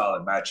really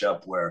solid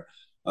matchup where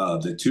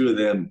the two of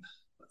them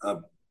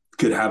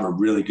could have a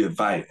really good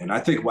fight. And I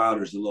think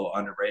Wilder's a little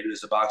underrated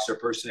as a boxer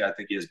personally. I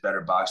think he has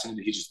better boxing.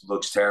 He just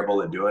looks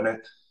terrible at doing it.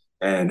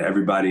 And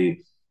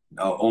everybody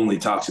only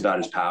talks about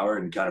his power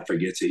and kind of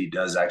forgets that he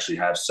does actually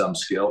have some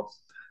skill.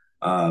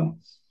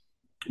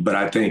 But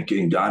I think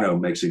Ngannou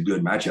makes a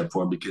good matchup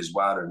for him because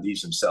Wilder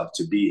leaves himself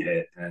to be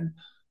hit. And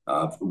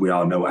we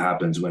all know what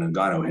happens when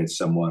Ngannou hits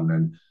someone.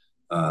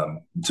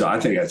 And so I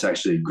think that's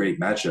actually a great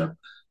matchup.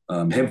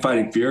 Him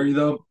fighting Fury,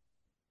 though,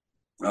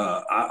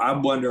 I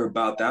wonder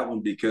about that one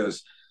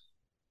because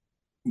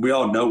we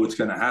all know what's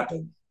going to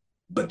happen.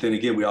 But then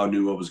again, we all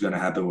knew what was going to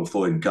happen with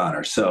Floyd and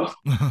Conor. So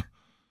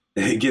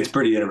it gets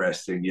pretty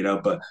interesting, you know.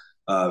 But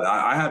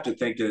I have to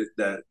think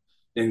that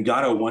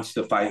Ngannou wants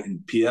to fight in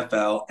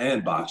PFL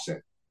and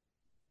boxing.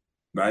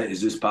 Right?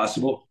 Is this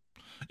possible?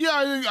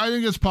 Yeah, I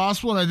think it's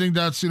possible, and I think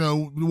that's, you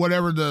know,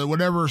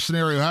 whatever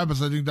scenario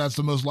happens, I think that's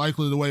the most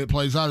likely the way it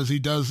plays out is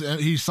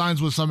he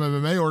signs with some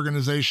MMA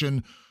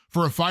organization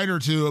for a fight or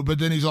two, but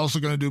then he's also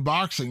going to do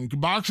boxing.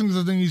 Boxing is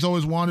the thing he's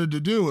always wanted to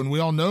do, and we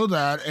all know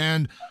that.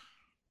 And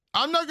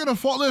I'm not going to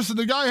fault. Listen,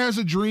 the guy has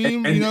a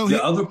dream. And you know,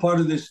 the other part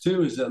of this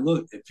too is that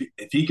look,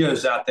 if he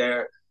goes out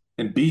there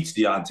and beats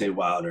Deontay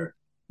Wilder,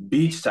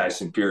 beats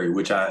Tyson Fury,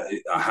 which I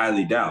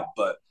highly doubt,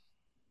 but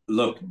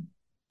look.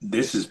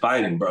 This is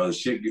fighting, bro.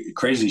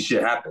 Crazy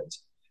shit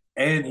happens.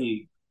 And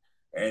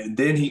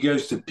then he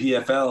goes to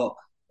PFL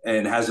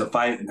and has a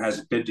fight and has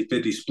a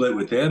 50-50 split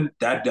with him.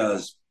 That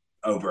does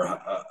over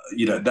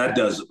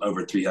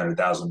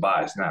 300,000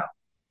 buys now.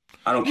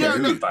 I don't care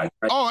who he fights.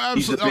 Right? Oh, absolutely.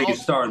 He's the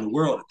biggest star in the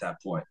world at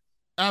that point.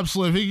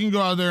 Absolutely. If he can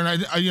go out there, and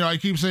I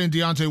keep saying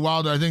Deontay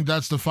Wilder, I think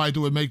that's the fight that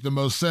would make the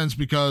most sense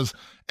because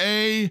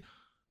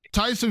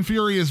Tyson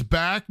Fury is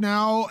back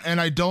now, and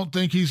I don't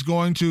think he's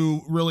going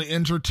to really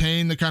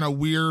entertain the kind of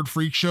weird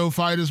freak show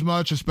fight as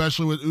much,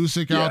 especially with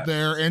Usyk out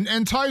there.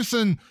 And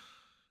Tyson,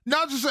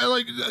 not to say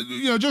like,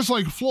 you know, just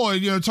like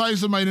Floyd, you know,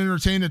 Tyson might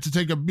entertain it to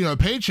take a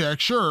paycheck,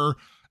 sure.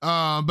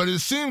 But it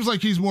seems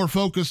like he's more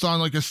focused on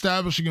like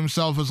establishing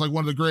himself as like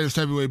one of the greatest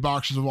heavyweight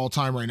boxers of all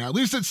time right now. At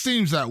least it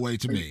seems that way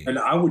to me. And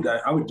I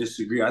would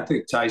disagree. I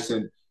think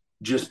Tyson,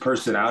 just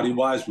personality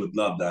wise, would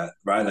love that,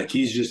 right? Like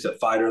he's just a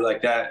fighter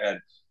like that,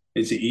 and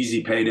it's an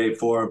easy payday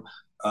for him.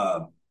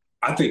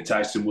 I think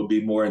Tyson would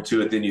be more into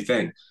it than you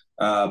think.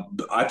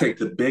 I think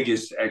the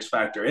biggest X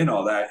factor in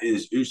all that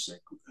is Usyk,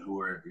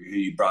 who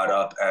you brought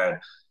up. And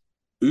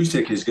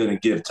Usyk is going to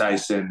give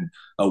Tyson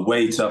a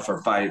way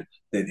tougher fight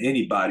than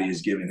anybody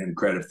is giving him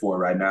credit for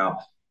right now.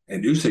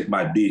 And Usyk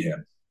might beat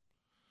him.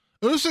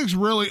 Usyk's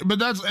really, but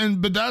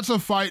that's a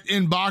fight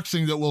in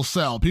boxing that will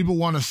sell. People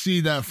want to see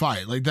that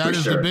fight. Like that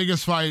is the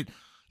biggest fight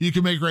you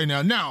can make right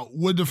now. Now,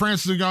 would the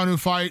Francis Ngannou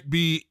fight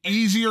be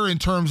easier in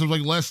terms of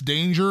like less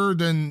danger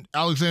than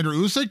Alexander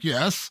Usyk?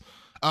 Yes.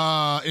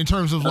 In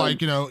terms of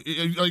like, you know,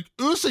 like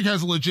Usyk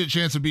has a legit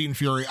chance of beating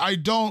Fury.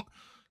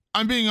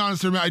 I'm being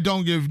honest here, man. I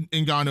don't give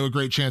Ngannou a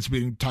great chance of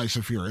beating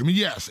Tyson Fury. I mean,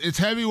 yes, it's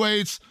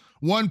heavyweights,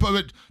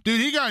 but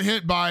dude, he got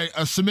hit by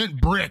a cement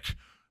brick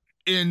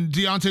in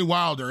Deontay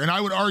Wilder, and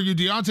I would argue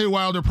Deontay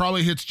Wilder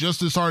probably hits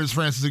just as hard as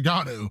Francis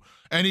Ngannou.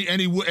 And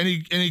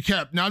he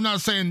kept. Now I'm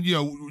not saying, you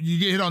know, you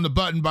get hit on the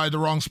button by the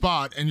wrong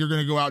spot and you're going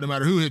to go out no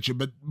matter who hits you.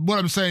 But what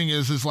I'm saying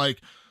is like,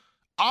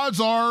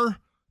 odds are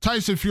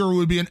Tyson Fury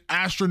would be an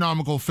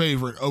astronomical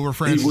favorite over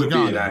Francis Ngannou. He would be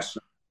an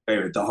astronomical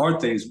favorite. The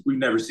hard thing is we've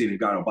never seen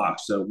Ngannou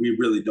box, so we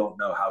really don't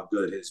know how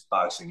good his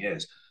boxing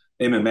is.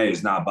 MMA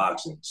is not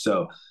boxing,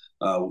 so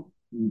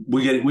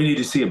we need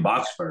to see him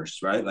box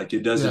first, right? Like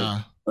it doesn't.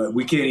 Yeah.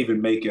 We can't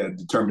even make a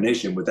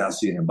determination without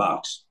seeing him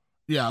box.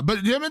 Yeah, but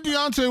him and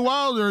Deontay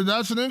Wilder,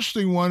 that's an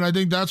interesting one. I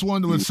think that's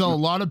one that would sell a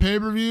lot of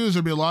pay-per-views.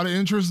 There'd be a lot of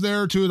interest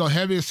there. Two of the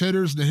heaviest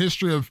hitters in the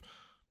history of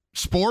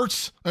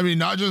sports. I mean,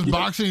 not just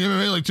boxing,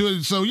 MMA, like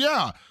two. So,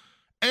 yeah.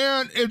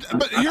 And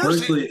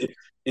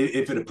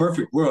if in a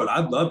perfect world,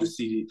 I'd love to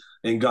see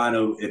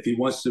Ngannou, if he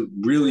wants to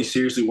really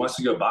seriously wants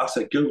to go box,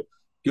 like go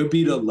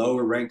beat a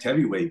lower ranked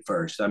heavyweight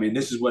first. I mean,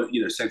 this is what,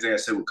 you know, same thing I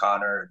said with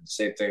Conor, and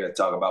same thing I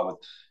talk about with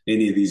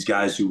any of these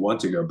guys who want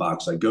to go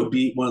box. Like, go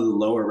beat one of the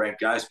lower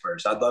ranked guys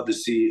first. I'd love to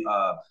see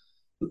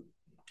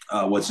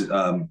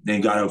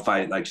Ngannou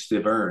fight like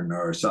Steve Earn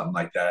or something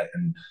like that.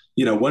 And,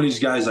 you know, one of these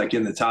guys like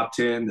in the top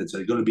 10, that's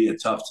going to be a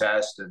tough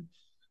test. And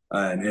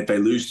if they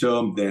lose to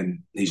him,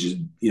 then he just,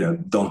 you know,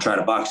 don't try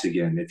to box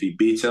again. If he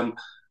beats him,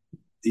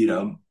 you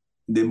know,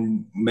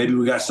 then maybe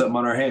we got something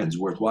on our hands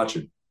worth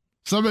watching.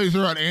 Somebody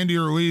threw out Andy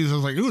Ruiz. I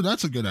was like, ooh,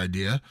 that's a good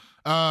idea.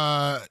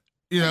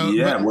 You know,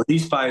 well,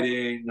 he's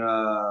fighting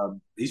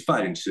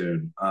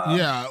soon.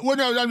 Yeah. Well,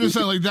 no, I'm just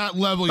saying like that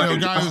level, you know,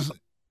 guys.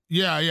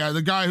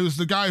 The guy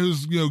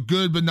who's, you know,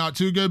 good, but not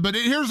too good. But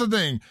here's the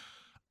thing.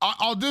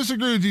 I'll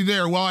disagree with you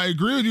there. While I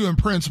agree with you in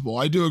principle,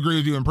 I do agree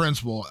with you in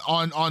principle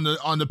on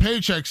the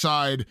paycheck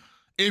side.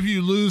 if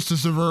you lose to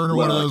Severn or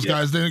one of those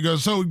guys, then it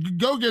goes, so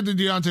go get the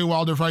Deontay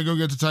Wilder fight, go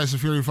get the Tyson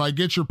Fury fight,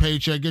 get your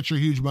paycheck, get your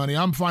huge money.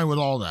 I'm fine with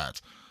all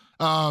that.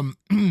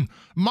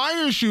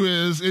 My issue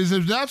is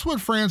if that's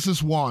what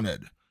Francis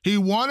wanted, he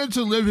wanted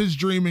to live his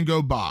dream and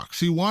go box.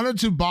 He wanted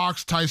to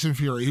box Tyson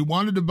Fury. He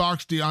wanted to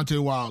box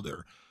Deontay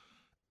Wilder.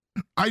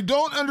 I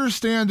don't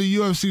understand the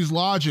UFC's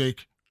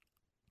logic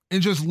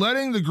in just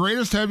letting the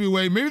greatest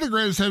heavyweight, maybe the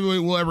greatest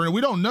heavyweight we'll ever,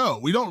 we don't know.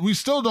 We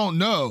still don't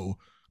know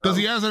because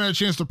he hasn't had a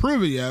chance to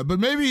prove it yet, but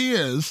maybe he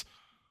is.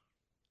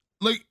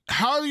 Like,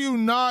 how do you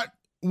not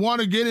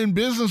want to get in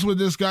business with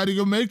this guy to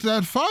go make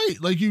that fight?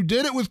 Like, you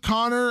did it with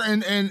Conor,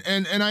 and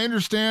I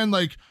understand,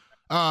 like,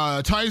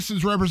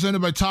 Tyson's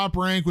represented by Top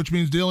Rank, which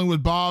means dealing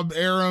with Bob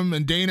Arum,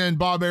 and Dana and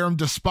Bob Arum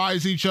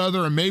despise each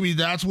other, and maybe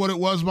that's what it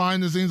was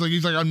behind the scenes. Like,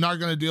 he's like, I'm not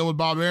going to deal with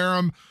Bob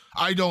Arum.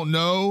 I don't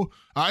know.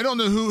 I don't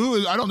know who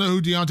is. I don't know who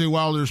Deontay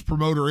Wilder's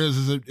promoter is.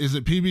 Is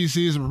it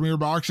PBC? Is it Premier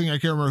Boxing? I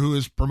can't remember who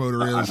his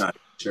promoter is. I'm not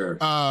sure.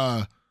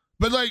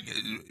 But like,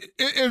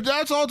 if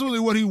that's ultimately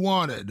what he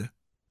wanted,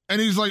 and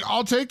he's like,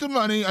 I'll take the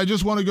money, I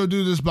just want to go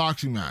do this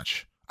boxing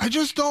match. I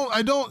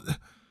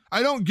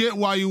don't get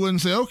why you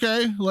wouldn't say,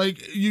 okay,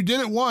 like, you did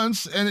it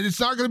once, and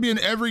it's not going to be in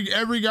every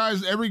guy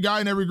and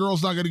every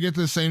girl's not going to get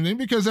the same thing,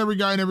 because every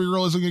guy and every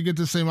girl isn't going to get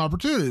the same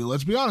opportunity.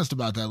 Let's be honest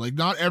about that. Like,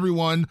 not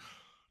everyone.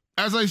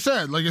 As I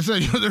said,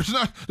 there's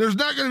not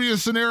going to be a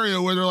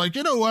scenario where they're like,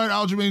 you know what,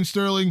 Aljamain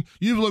Sterling,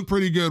 you've looked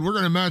pretty good. We're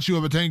going to match you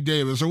up with Tank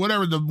Davis or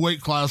whatever the weight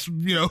class,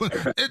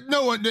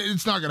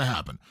 it's not going to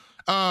happen.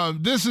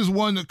 This is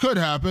one that could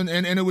happen,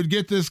 and it would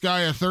get this guy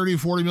a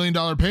 $30-40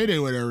 million payday,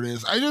 whatever it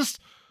is.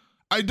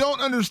 I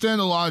don't understand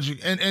the logic.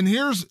 And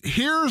here's,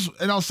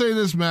 and I'll say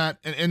this, Matt,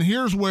 and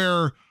here's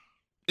where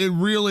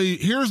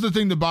here's the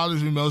thing that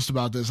bothers me most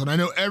about this. And I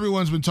know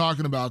everyone's been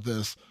talking about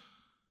this.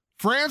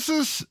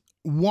 Francis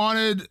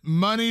wanted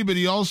money, but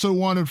he also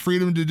wanted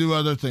freedom to do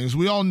other things.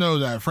 We all know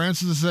that.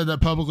 Francis has said that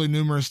publicly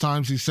numerous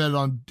times. He said it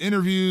on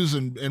interviews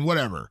and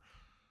whatever.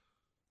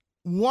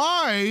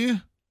 Why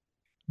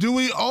do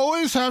we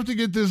always have to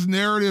get this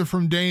narrative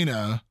from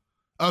Dana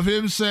of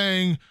him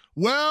saying,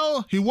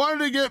 well, he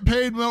wanted to get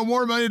paid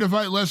more money to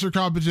fight lesser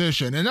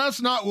competition, and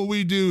that's not what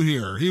we do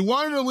here. He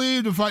wanted to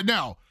leave to fight.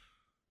 Now,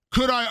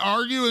 could I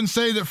argue and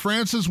say that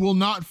Francis will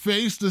not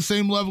face the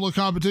same level of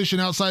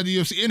competition outside the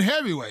UFC in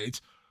heavyweights?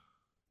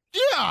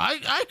 Yeah,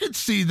 I could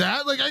see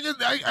that. Like,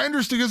 I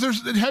understand,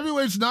 because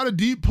heavyweight's not a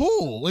deep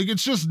pool. Like,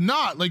 it's just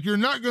not. Like, you're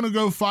not going to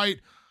go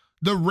fight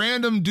the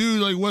random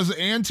dude, like, was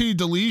Ante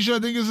Delija, I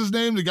think is his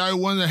name, the guy who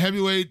won the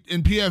heavyweight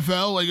in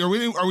PFL. Like, are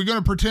we going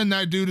to pretend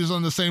that dude is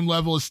on the same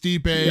level as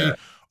Stipe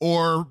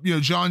or,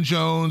 John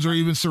Jones or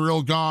even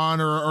Cyril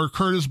Gane or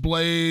Curtis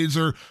Blades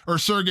or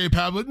Sergey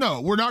Pavlik? No,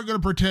 we're not going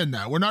to pretend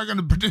that. We're not going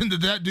to pretend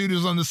that dude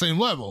is on the same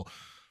level.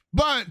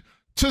 But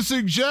to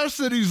suggest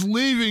that he's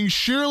leaving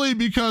surely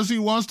because he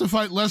wants to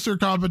fight lesser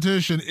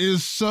competition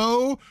is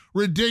so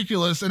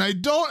ridiculous, and I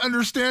don't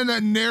understand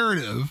that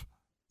narrative.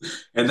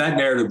 And that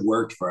narrative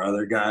worked for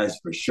other guys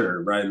for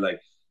sure, right?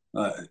 Like,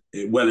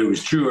 whether it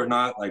was true or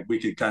not, like, we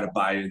could kind of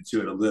buy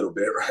into it a little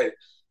bit, right?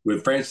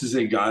 With Francis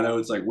Ngannou,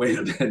 it's like, wait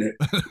a minute,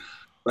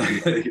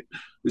 like,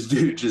 this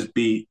dude just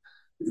beat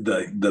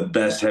the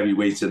best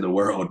heavyweights in the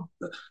world.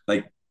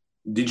 Like,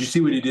 did you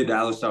see what he did to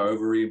Alistair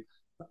Overeem?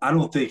 I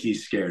don't think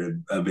he's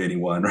scared of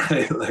anyone,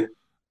 right? Like,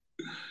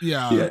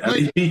 yeah. I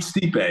mean, he beat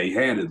Stipe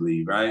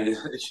handedly, right?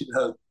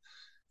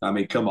 I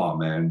mean, come on,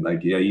 man. Like,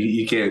 yeah,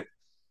 you can't.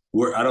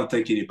 I don't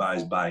think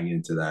anybody's buying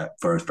into that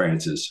for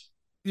Francis.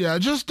 Yeah,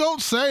 just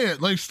don't say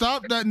it. Like,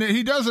 stop that.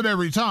 He does it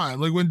every time.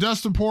 Like, when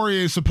Dustin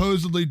Poirier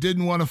supposedly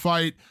didn't want to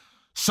fight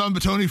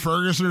Tony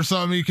Ferguson or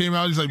something, he came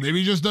out, he's like, maybe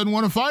he just doesn't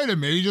want to fight him.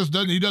 Maybe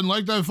he doesn't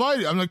like that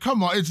fight. I'm like,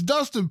 come on, it's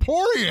Dustin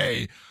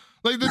Poirier.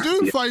 Like, the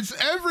dude fights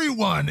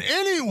everyone,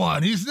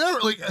 anyone. He's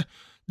never, like,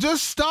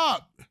 just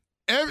stop.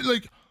 Are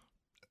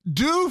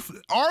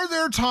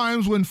there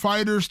times when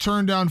fighters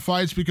turn down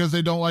fights because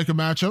they don't like a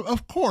matchup?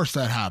 Of course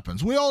that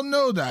happens. We all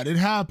know that. It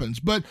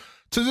happens. But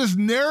to this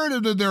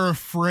narrative that they're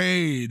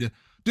afraid,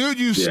 dude,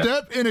 you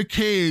step in a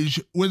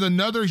cage with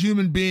another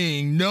human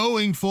being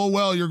knowing full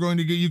well you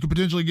could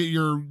potentially get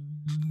your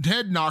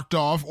head knocked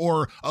off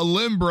or a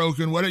limb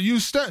broken, whatever. You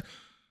step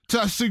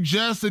to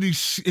suggest that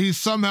he's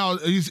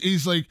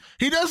like,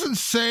 he doesn't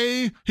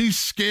say he's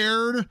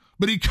scared,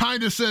 but he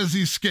kind of says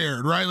he's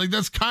scared, right? Like,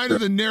 that's kind of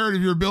the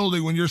narrative you're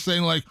building when you're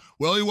saying, like,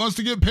 well, he wants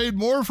to get paid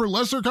more for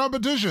lesser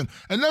competition,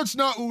 and that's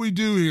not what we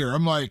do here.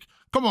 I'm like,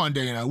 come on,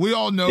 Dana, we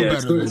all know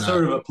better than that. It's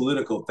sort of a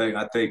political thing,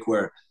 I think,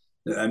 where,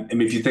 I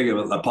mean, if you think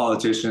of the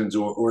politicians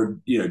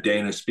or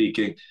Dana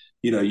speaking,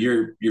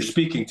 you're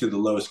speaking to the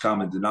lowest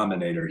common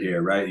denominator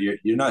here, right?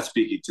 You're not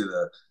speaking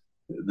to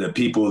the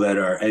people that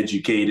are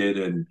educated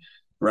and,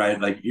 right,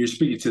 like, you're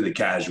speaking to the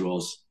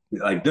casuals.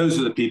 Like, those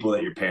are the people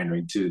that you're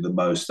pandering to the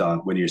most on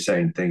when you're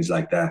saying things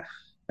like that.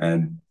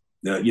 And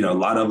a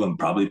lot of them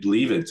probably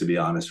believe it, to be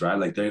honest, right?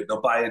 Like, they'll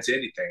buy into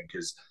anything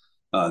because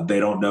they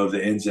don't know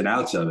the ins and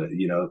outs of it.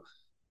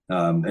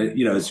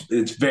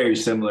 It's very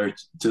similar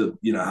to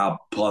how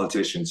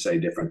politicians say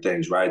different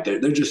things, right?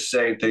 They're just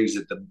saying things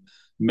that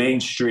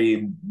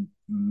mainstream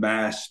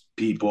mass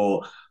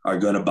people are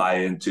going to buy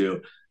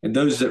into. And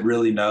those that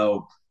really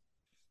know,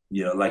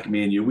 like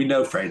me and you, we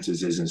know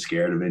Francis isn't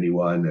scared of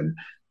anyone. And,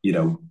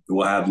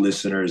 we'll have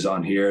listeners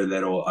on here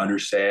that'll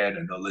understand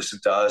and they'll listen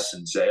to us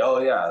and say, oh,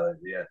 yeah,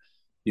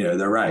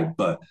 they're right.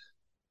 But,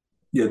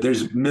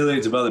 there's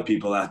millions of other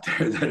people out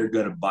there that are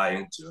going to buy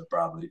into it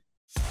probably.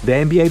 The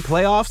NBA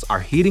playoffs are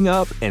heating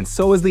up, and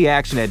so is the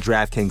action at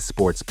DraftKings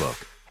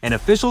Sportsbook, an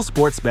official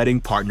sports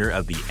betting partner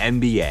of the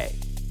NBA.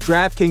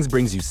 DraftKings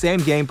brings you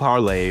same-game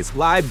parlays,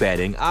 live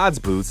betting, odds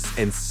boosts,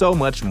 and so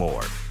much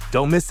more.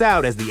 Don't miss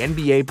out as the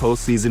NBA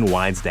postseason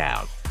winds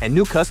down. And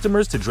new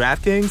customers to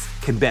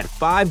DraftKings can bet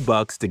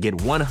 $5 to get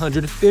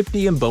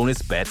 $150 in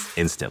bonus bets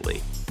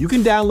instantly. You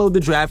can download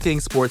the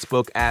DraftKings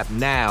Sportsbook app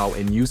now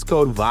and use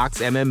code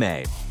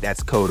VOXMMA.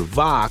 That's code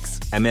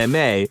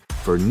VOXMMA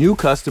for new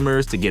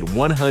customers to get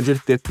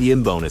 $150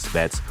 in bonus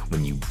bets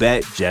when you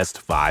bet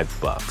just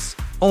 $5.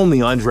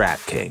 Only on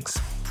DraftKings.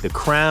 The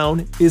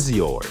crown is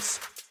yours.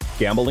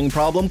 Gambling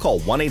problem?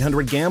 Call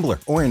 1-800-GAMBLER.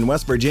 Or in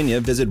West Virginia,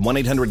 visit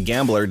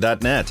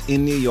 1-800-GAMBLER.net.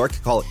 In New York,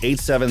 call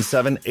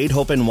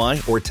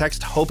 877-8-HOPE-NY or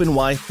text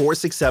HOPE-NY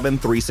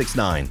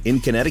 467-369. In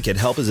Connecticut,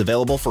 help is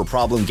available for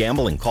problem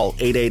gambling. Call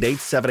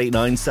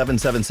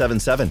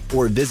 888-789-7777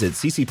 or visit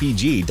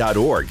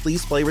ccpg.org.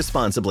 Please play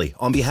responsibly.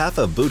 On behalf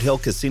of Boot Hill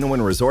Casino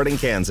and Resort in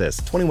Kansas,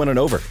 21 and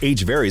over.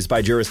 Age varies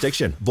by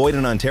jurisdiction. Void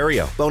in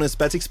Ontario. Bonus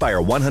bets expire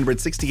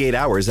 168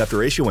 hours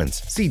after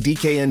issuance. See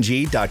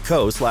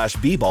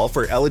dkng.co/bball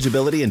for eligibility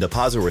and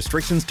deposit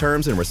restrictions,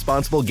 terms, and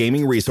responsible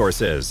gaming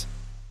resources.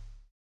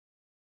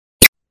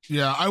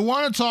 Yeah, I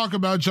want to talk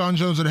about John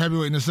Jones at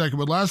heavyweight in a second,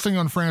 but last thing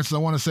on Francis, I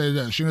want to say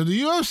this. The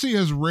UFC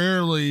has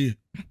rarely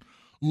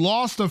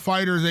lost a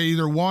fighter they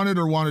either wanted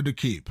or wanted to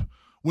keep.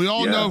 We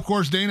all know, of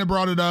course, Dana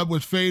brought it up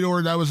with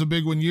Fedor. That was a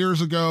big one years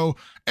ago.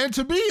 And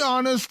to be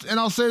honest, and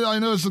I'll say, I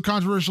know it's a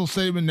controversial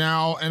statement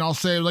now, and I'll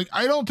say,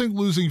 I don't think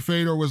losing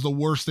Fedor was the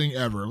worst thing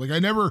ever.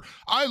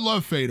 I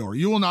love Fedor.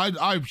 You will know,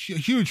 I'm a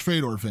huge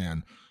Fedor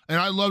fan. And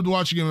I loved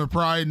watching him at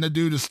Pride, and the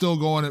dude is still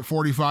going at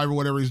 45 or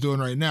whatever he's doing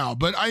right now.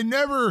 But I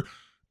never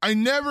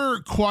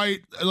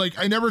quite,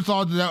 I never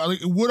thought that,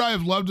 would I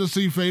have loved to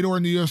see Fedor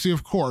in the UFC?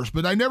 Of course.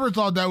 But I never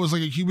thought that was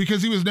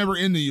because he was never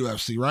in the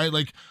UFC, right?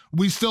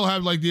 We still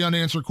have the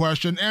unanswered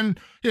question. And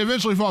he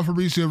eventually fought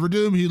Fabricio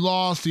Verdum. He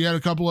lost. He had a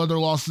couple other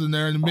losses in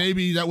there, and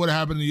maybe that would have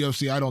happened in the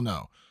UFC. I don't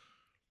know.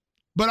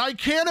 But I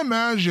can't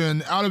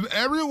imagine, out of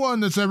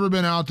everyone that's ever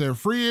been out there,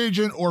 free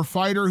agent or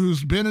fighter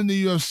who's been in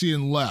the UFC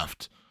and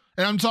left,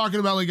 and I'm talking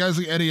about guys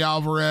like Eddie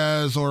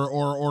Alvarez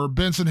or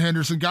Benson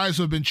Henderson, guys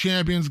who have been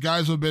champions,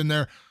 guys who have been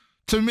there.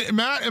 To me,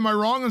 Matt, am I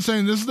wrong in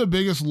saying this is the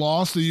biggest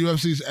loss the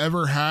UFC's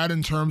ever had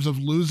in terms of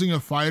losing a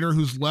fighter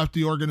who's left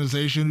the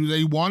organization who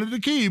they wanted to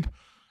keep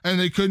and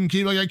they couldn't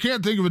keep? I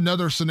can't think of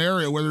another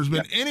scenario where there's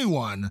been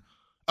anyone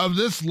of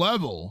this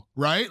level,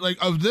 right?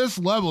 Of this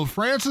level.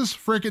 Francis,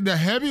 freaking the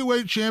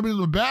heavyweight champion,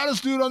 the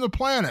baddest dude on the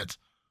planet.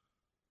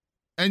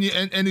 And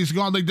he's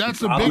gone. That's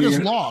the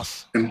biggest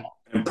loss.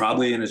 And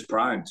probably in his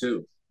prime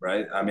too,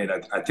 right? I mean,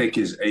 I think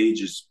his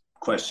age is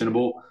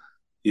questionable,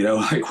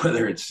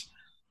 whether it's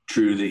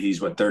true that he's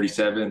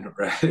 37,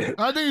 right?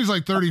 I think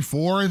he's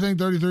 34, I think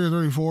 33 or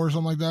 34 or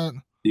something like that.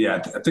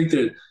 Yeah, I think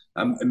that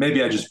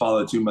maybe I just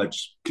follow too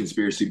much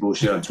conspiracy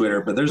bullshit on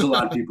Twitter, but there's a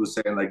lot of people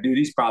saying dude,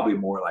 he's probably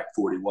more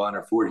 41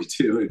 or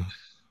 42.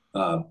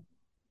 But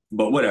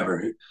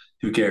whatever,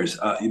 who cares?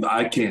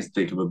 I can't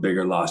think of a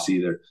bigger loss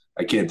either.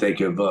 I can't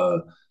think of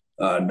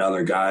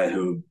another guy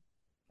who,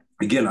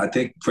 again, I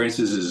think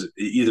Francis is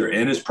either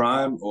in his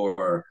prime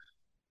or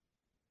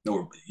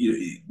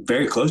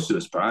very close to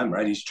his prime,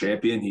 right? He's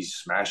champion. He's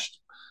smashed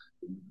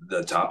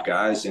the top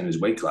guys in his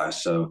weight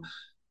class. So,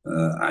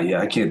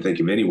 I can't think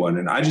of anyone.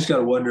 And I just got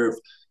to wonder if,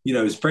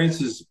 is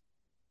Francis,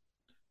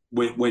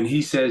 when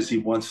he says he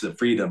wants the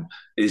freedom,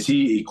 is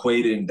he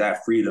equating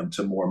that freedom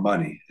to more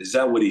money? Is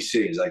that what he's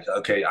saying? He's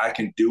okay, I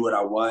can do what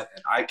I want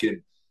and I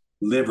can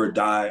live or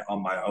die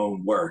on my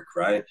own work,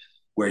 right?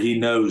 Where he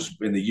knows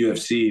in the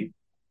UFC,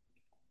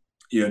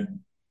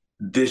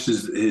 this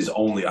is his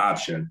only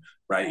option,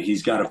 right?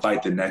 He's got to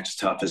fight the next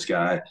toughest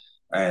guy,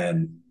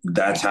 and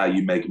that's how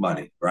you make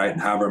money, right?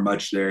 And however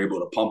much they're able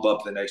to pump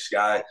up the next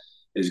guy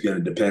is going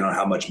to depend on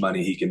how much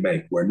money he can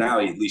make. Where now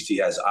at least he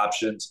has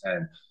options,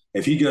 and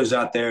if he goes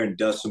out there and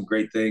does some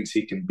great things,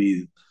 he can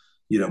be,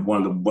 one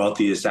of the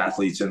wealthiest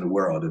athletes in the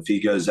world. If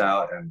he goes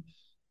out and,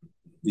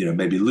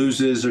 maybe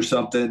loses or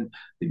something,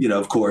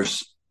 of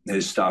course,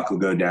 his stock will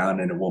go down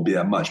and it won't be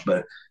that much.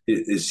 But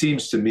it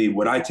seems to me,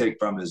 what I take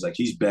from it is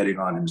he's betting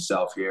on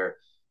himself here,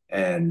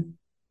 and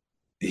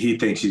he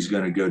thinks he's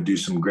going to go do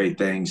some great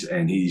things,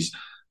 and he's,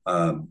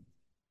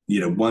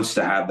 wants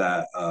to have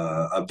that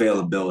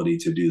availability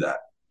to do that.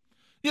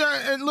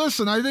 Yeah, and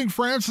listen, I think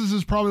Francis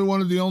is probably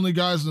one of the only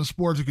guys in the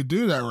sport that could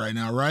do that right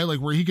now, right?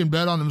 Where he can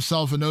bet on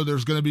himself and know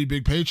there's going to be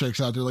big paychecks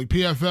out there.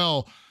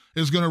 PFL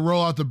is going to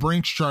roll out the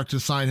Brinks truck to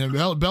sign him.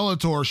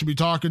 Bellator should be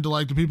talking to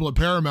like the people at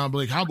Paramount,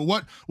 be like,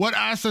 what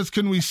assets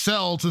can we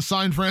sell to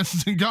sign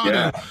Francis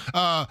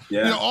Ngannou?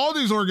 You know, all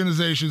these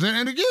organizations.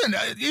 And again,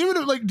 even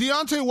if, like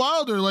Deontay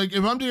Wilder, like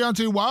if I'm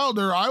Deontay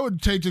Wilder, I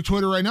would take to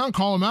Twitter right now and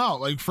call him out.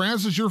 Like,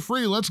 Francis, you're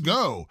free. Let's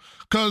go.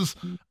 Because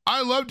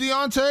I love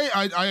Deontay.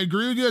 I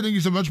agree with you. I think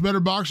he's a much better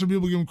boxer than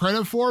people give him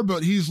credit for,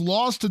 but he's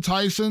lost to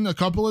Tyson a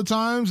couple of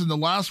times, and the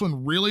last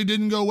one really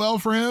didn't go well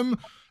for him.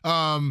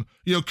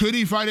 You know, could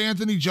he fight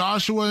Anthony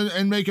Joshua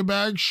and make a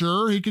bag?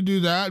 Sure, he could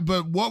do that.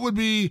 But what would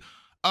be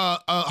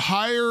a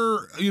higher,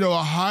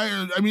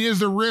 I mean, is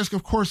there risk?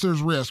 Of course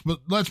there's risk, but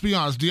let's be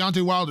honest,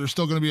 Deontay Wilder is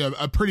still going to be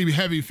a pretty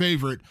heavy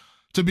favorite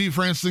to beat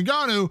Francis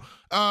Ngannou.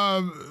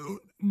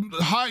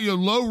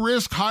 Low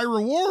risk, high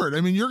reward.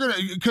 I mean, you're gonna,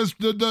 because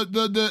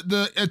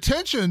the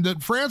attention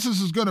that Francis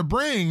is gonna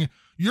bring,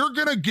 you're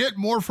gonna get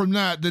more from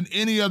that than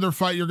any other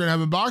fight you're gonna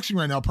have in boxing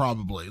right now,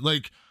 probably.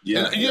 Like,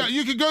 you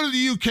could go to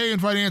the UK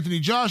and fight Anthony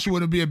Joshua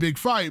and it'd be a big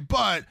fight,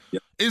 but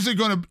is it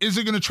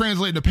gonna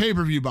translate into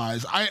pay-per-view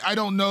buys? I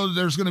don't know that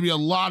there's gonna be a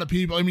lot of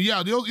people. I mean,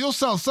 you'll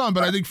sell some,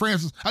 but I think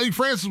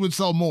Francis would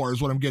sell more,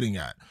 is what I'm getting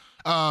at.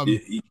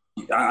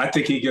 I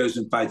think he goes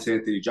and fights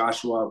Anthony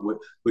Joshua,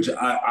 which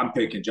I'm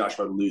picking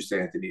Joshua to lose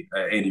to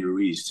Andy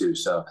Ruiz too.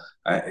 So,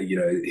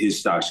 his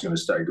stock's going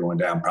to start going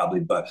down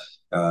probably. But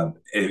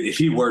if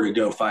he were to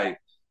go fight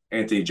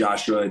Anthony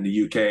Joshua in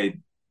the UK,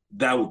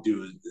 that would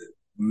do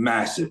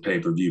massive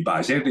pay-per-view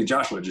buys. Anthony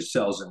Joshua just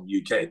sells in the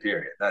UK,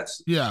 period.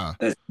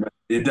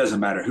 It doesn't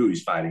matter who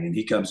he's fighting. And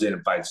he comes in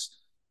and fights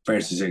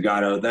Francis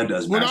Ngannou, that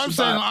does matter.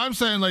 I'm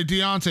saying like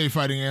Deontay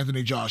fighting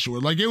Anthony Joshua.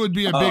 Like, it would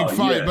be a big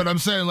fight, but I'm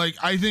saying, like,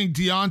 I think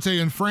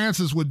Deontay and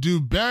Francis would do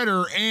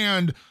better,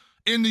 and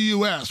in the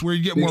US where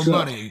you get more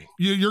money.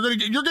 You're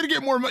gonna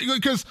get more money,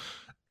 because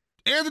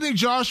Anthony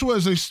Joshua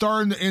is a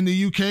star in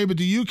the UK, but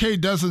the UK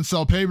doesn't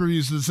sell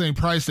pay-per-views at the same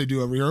price they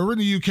do over here. Over in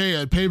the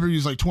UK,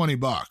 pay-per-views like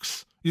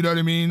 $20. You know what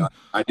I mean?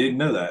 I didn't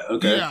know that.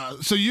 Okay. Yeah,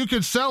 so you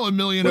could sell 1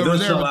 million over there.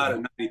 They sell out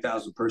a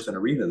 90,000 person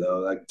arena,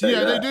 though. I can tell you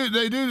that.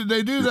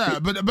 They do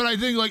that. But I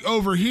think, like,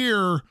 over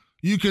here,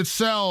 you could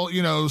sell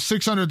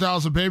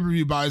 600,000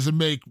 pay-per-view buys and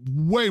make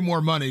way more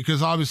money,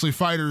 because obviously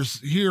fighters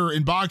here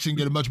in boxing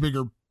get a much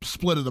bigger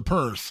split of the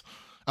purse.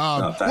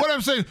 What I'm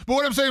saying, if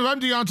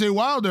I'm Deontay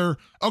Wilder,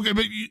 okay,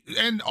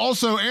 and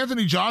also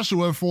Anthony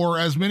Joshua, for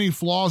as many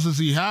flaws as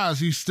he has,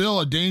 he's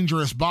still a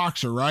dangerous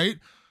boxer, right?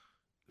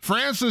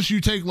 Francis,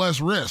 you take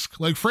less risk.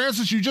 Like,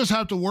 Francis, you just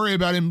have to worry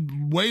about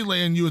him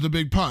waylaying you with a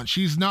big punch.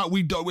 We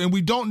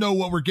don't know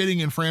what we're getting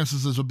in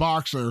Francis as a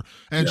boxer.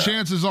 And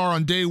chances are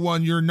on day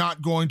one, you're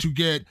not going to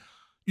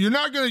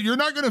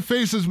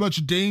face as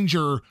much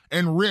danger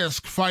and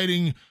risk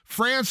fighting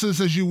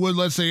Francis as you would,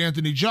 let's say,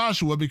 Anthony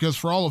Joshua, because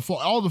for all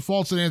the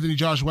faults that Anthony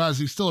Joshua has,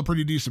 he's still a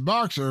pretty decent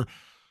boxer.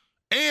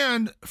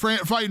 And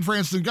fighting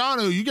Francis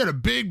Ngannou, you get a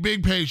big,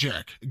 big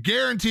paycheck.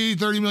 Guaranteed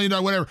 $30 million,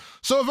 whatever.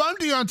 So if I'm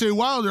Deontay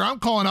Wilder, I'm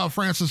calling out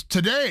Francis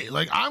today.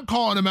 Like, I'm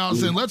calling him out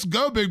saying, let's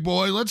go, big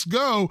boy, let's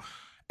go.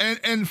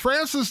 And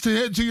Francis,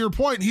 to your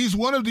point, he's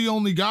one of the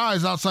only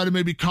guys outside of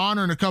maybe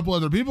Conor and a couple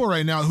other people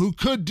right now who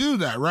could do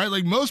that, right?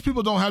 Like, most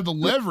people don't have the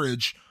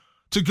leverage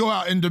to go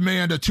out and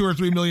demand a $2 or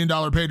 $3 million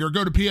payday, or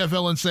go to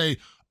PFL and say,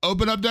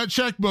 open up that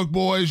checkbook,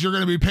 boys. You're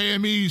going to be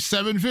paying me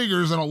 7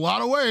 figures in a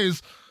lot of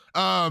ways.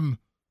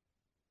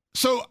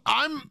 So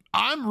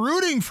I'm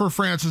rooting for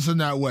Francis in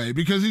that way,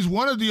 because he's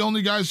one of the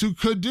only guys who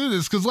could do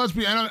this. Because let's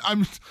be, and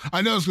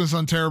I know it's going to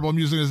sound terrible, I'm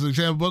using it as an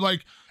example, but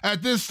like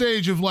at this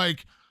stage of,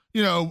 like,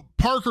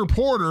 Parker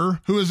Porter,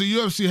 who is a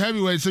UFC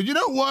heavyweight, said, you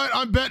know what,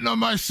 I'm betting on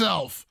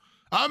myself.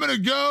 I'm going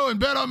to go and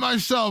bet on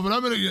myself, and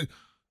I'm going to,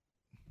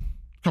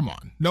 come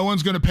on, no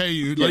one's going to pay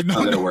you. Like, no,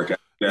 going to work out.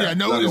 It's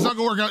not going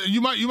to work out.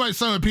 You might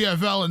sign with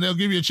PFL and they'll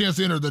give you a chance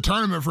to enter the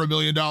tournament for $1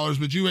 million,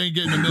 but you ain't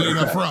getting $1 million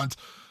up front.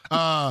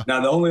 Now,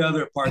 the only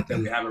other part that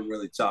we haven't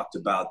really talked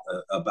about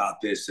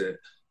this,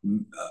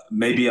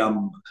 maybe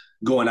I'm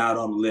going out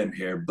on a limb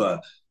here,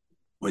 but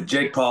with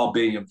Jake Paul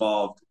being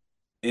involved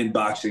in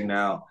boxing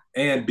now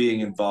and being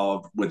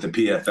involved with the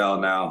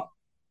PFL now,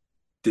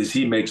 does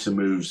he make some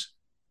moves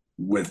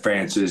with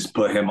Francis,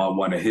 put him on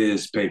one of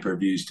his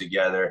pay-per-views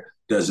together?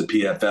 Does the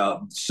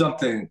PFL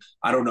something?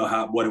 I don't know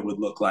what it would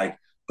look like,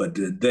 but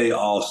did they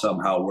all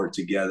somehow work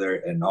together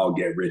and all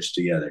get rich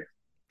together?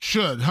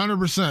 Should,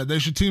 100%. They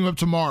should team up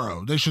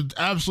tomorrow. They should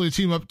absolutely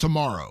team up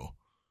tomorrow.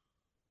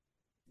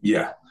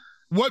 Yeah.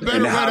 What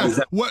better way how does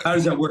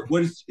that work?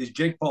 What is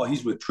Jake Paul?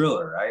 He's with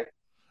Triller, right?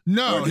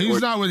 No,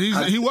 he's not with. He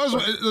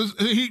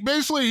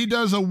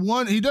does a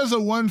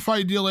one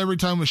fight deal every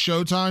time with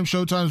Showtime.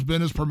 Showtime's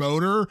been his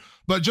promoter,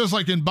 but just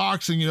like in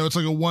boxing, it's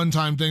like a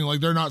one-time thing.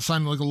 Like, they're not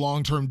signing like a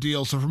long-term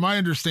deal. So from my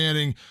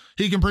understanding,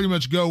 he can pretty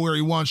much go where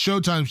he wants.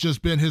 Showtime's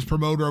just been his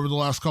promoter over the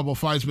last couple of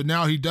fights, but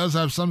now he does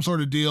have some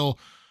sort of deal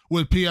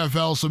with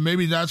PFL, so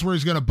maybe that's where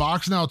he's going to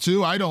box now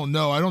too. I don't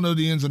know. I don't know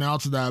the ins and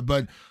outs of that,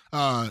 but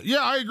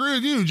I agree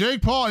with you.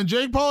 Jake Paul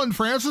and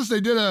Francis, they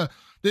did a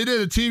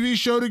TV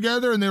show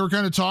together, and they were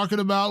kind of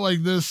talking about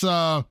like this.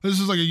 This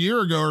is like a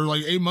year ago or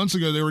like 8 months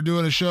ago. They were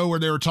doing a show where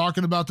they were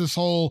talking about this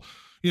whole,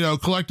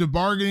 collective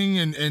bargaining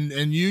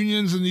and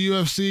unions in the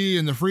UFC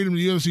and the freedom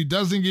the UFC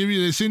doesn't give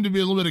you. They seem to be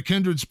a little bit of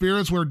kindred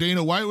spirits where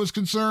Dana White was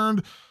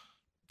concerned.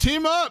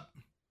 Team up,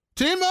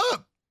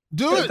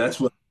 do it.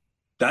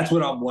 That's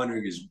what I'm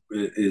wondering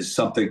is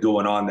something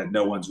going on that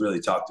no one's really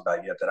talked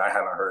about yet that I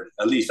haven't heard.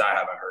 At least I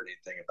haven't heard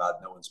anything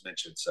about. No one's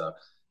mentioned. So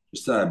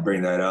just thought I'd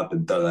bring that up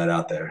and throw that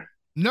out there.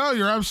 No,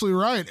 you're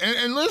absolutely right.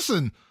 And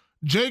listen,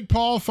 Jake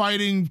Paul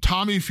fighting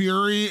Tommy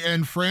Fury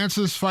and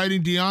Francis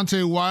fighting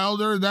Deontay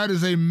Wilder, that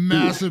is a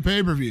massive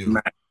pay-per-view.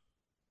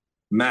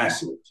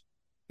 Massive.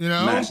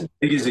 Massive.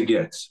 Big as it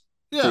gets.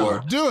 Yeah,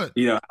 do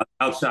it.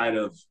 Outside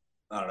of,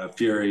 I don't know,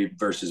 Fury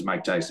versus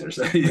Mike Tyson or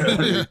something.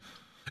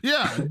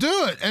 Yeah,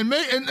 do it. And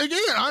again,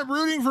 I'm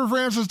rooting for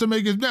Francis to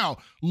make it. Now,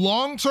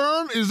 long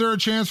term, is there a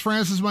chance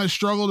Francis might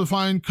struggle to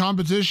find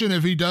competition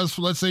if he does,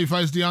 let's say he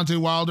fights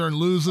Deontay Wilder and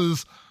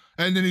loses,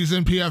 and then he's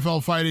in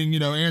PFL fighting,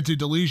 Ante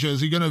Delija?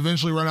 Is he going to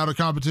eventually run out of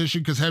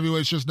competition because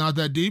heavyweight's just not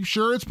that deep?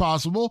 Sure, it's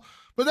possible.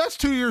 But that's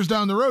 2 years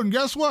down the road. And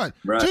guess what?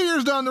 Right. 2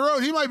 years down the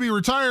road, he might be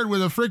retired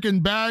with a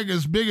freaking bag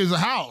as big as a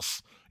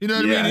house. You know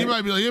what I mean?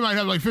 He might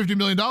have like $50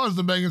 million in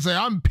the bank and say,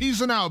 I'm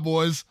peacing out,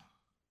 boys.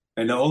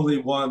 And the only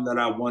one that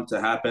I want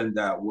to happen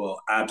that will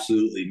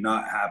absolutely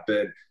not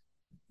happen,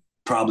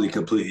 probably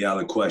completely out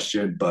of the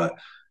question, but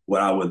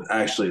what I would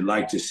actually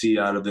like to see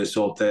out of this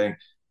whole thing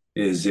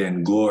is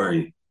in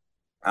glory,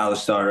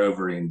 Alistair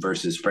Overeem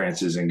versus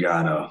Francis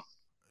Ngannou.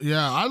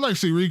 Yeah, I'd like to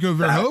see Rico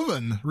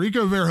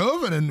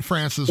Verhoeven and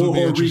Francis would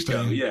be interesting.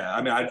 Rico, yeah.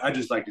 I mean, I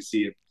just like to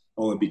see it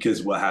only because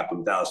of what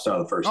happened with Alistair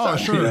the first time. Oh,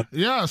 sure.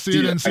 Yeah, see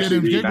it in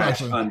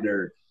kickboxing.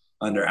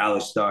 Under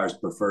Alistair's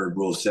preferred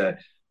rule set.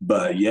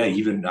 But yeah, I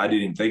didn't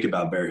even think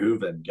about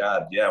Verhoeven.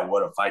 God, yeah,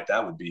 what a fight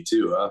that would be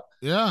too, huh?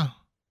 Yeah,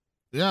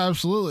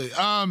 absolutely.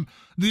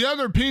 The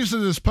other piece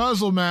of this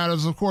puzzle, Matt,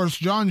 is of course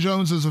Jon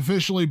Jones is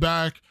officially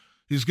back.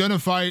 He's going to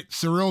fight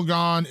Ciryl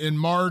Gane in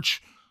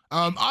March.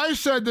 I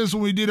said this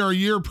when we did our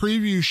year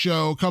preview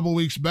show a couple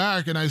weeks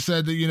back, and I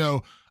said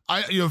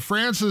that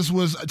Francis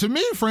was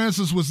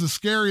the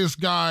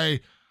scariest guy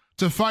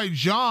to fight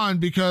Jon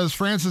because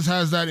Francis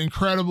has that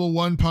incredible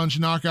one-punch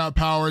knockout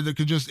power that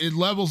it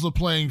levels the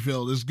playing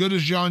field. As good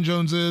as Jon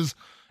Jones is,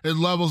 it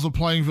levels the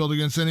playing field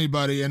against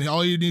anybody, and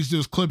all he needs to do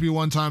is clip you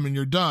one time and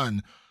you're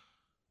done.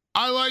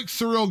 I like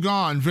Ciryl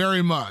Gane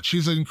very much.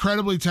 He's an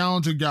incredibly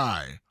talented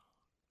guy,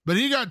 but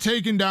he got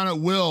taken down at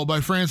will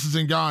by Francis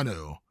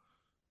Ngannou.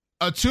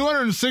 A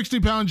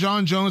 260-pound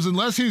Jon Jones,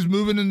 unless he's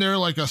moving in there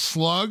like a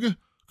slug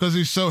because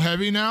he's so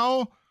heavy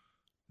now.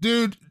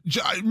 Dude,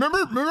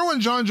 remember when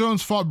Jon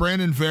Jones fought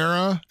Brandon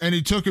Vera and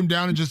he took him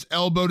down and just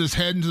elbowed his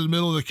head into the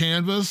middle of the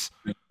canvas?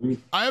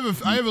 I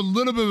have a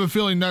little bit of a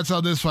feeling that's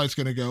how this fight's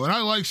going to go. And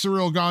I like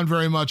Ciryl Gane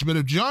very much, but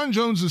if Jon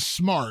Jones is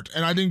smart,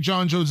 and I think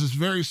Jon Jones is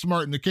very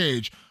smart in the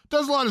cage,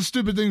 does a lot of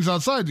stupid things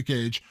outside the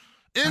cage.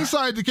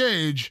 Inside the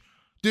cage,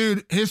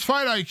 dude, his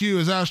fight IQ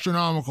is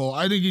astronomical.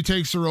 I think he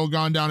takes Ciryl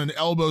Gane down and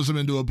elbows him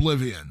into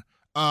oblivion.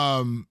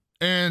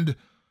 And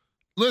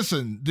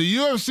listen, the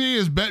UFC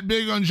has bet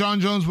big on Jon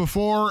Jones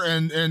before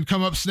and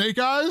come up snake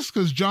eyes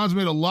because Jon's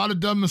made a lot of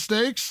dumb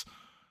mistakes.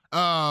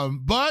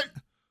 But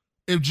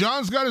if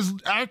Jon's got his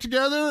act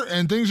together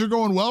and things are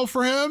going well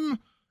for him,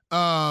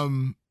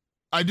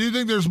 I do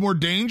think there's more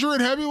danger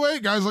at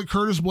heavyweight. Guys like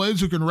Curtis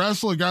Blades who can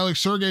wrestle, a guy like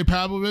Sergey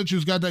Pavlovich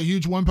who's got that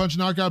huge one-punch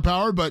knockout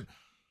power. But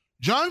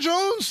Jon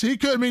Jones, he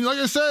could. I mean, like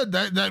I said,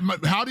 that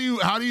how do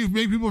you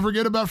make people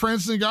forget about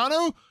Francis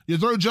Ngannou? You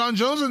throw Jon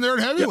Jones in there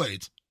at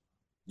heavyweight.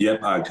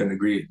 Yep, I couldn't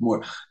agree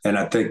more. And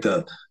I think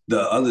the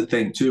other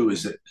thing too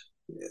is that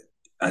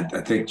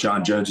I think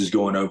Jon Jones is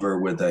going over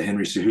with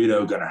Henry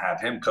Cejudo, going to have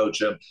him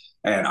coach him,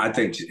 and I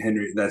think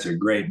that's a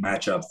great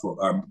match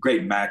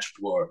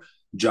for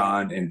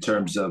Jon in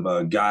terms of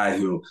a guy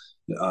who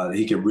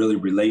he can really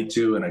relate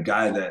to, and a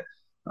guy that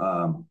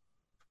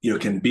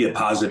can be a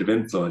positive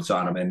influence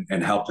on him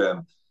and help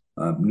him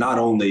not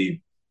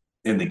only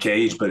in the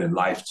cage but in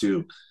life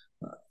too.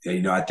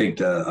 I think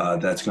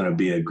that's going to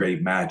be a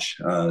great match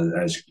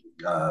as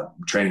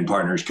training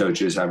partners,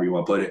 coaches, however you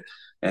want to put it.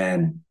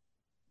 And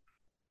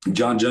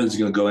Jon Jones is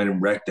going to go in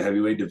and wreck the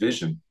heavyweight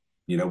division,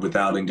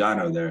 without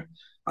Ngannou there.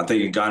 I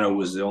think Ngannou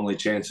was the only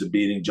chance of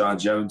beating Jon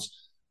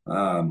Jones.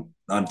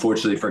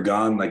 Unfortunately for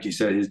Gane, like you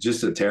said, it's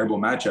just a terrible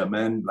matchup,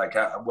 man. Like,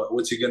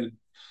 what's he going to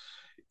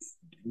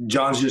 –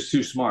 Jon's just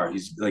too smart.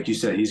 He's, like you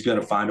said, he's going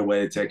to find a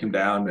way to take him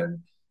down, and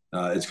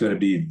it's going to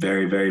be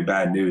very, very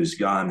bad news.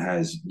 Gane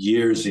has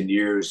years and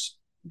years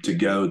to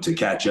go to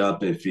catch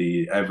up, if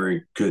he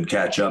ever could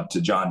catch up to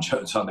Jon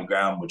Jones on the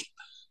ground, which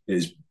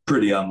is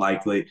pretty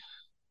unlikely.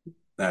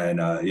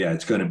 And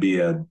it's going to be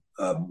a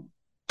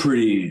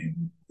pretty.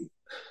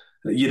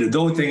 The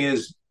only thing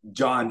is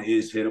Jon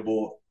is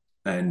hittable,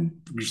 and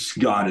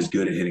Gane is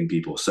good at hitting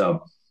people.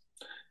 So,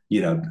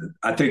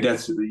 I think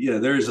that's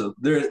Gane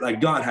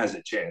has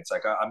a chance.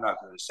 Like, I'm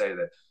not going to say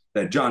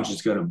that Jon's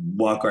just going to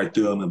walk right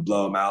through him and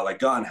blow him out. Like,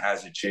 Gane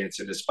has a chance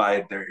in this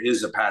fight. There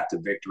is a path to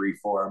victory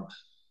for him.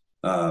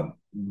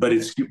 But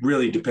it's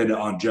really dependent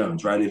on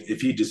Jones, right? If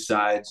he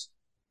decides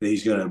that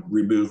he's going to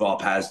remove all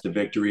paths to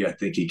victory, I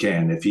think he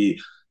can. If he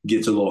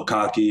gets a little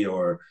cocky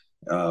or,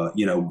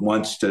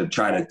 wants to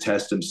try to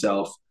test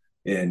himself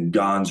in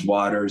Gon's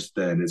waters,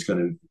 then it's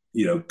going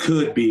to,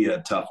 could be a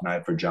tough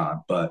night for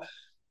John. But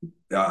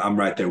I'm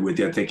right there with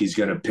you. I think he's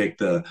going to pick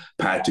the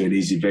path to an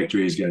easy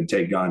victory. He's going to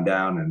take Gon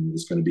down, and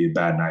it's going to be a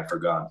bad night for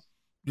Gon.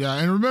 Yeah,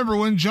 and remember,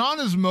 when John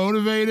is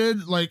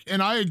motivated,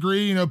 and I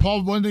agree,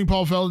 one thing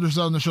Paul Felder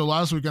said on the show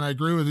last week, and I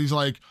agree with, he's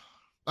like,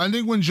 I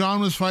think when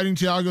John was fighting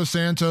Thiago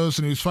Santos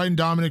and he was fighting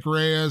Dominic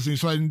Reyes and he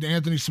was fighting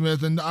Anthony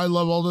Smith, and I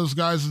love all those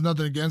guys, there's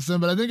nothing against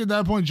them, but I think at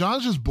that point,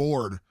 John's just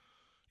bored.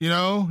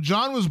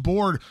 John was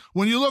bored.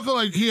 When you look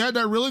at, he had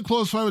that really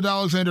close fight with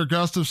Alexander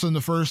Gustafsson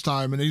the first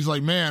time, and he's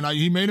like, man,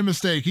 he made a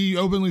mistake. He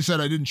openly said,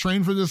 I didn't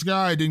train for this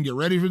guy, I didn't get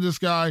ready for this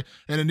guy,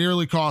 and it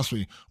nearly cost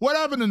me. What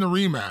happened in the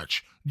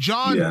rematch?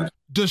 John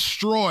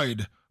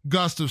destroyed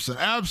Gustafsson,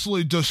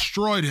 absolutely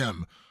destroyed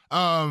him.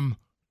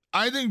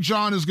 I think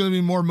John is going to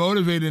be more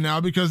motivated now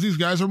because these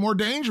guys are more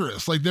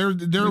dangerous.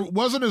 There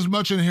wasn't as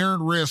much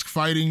inherent risk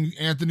fighting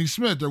Anthony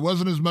Smith. There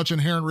wasn't as much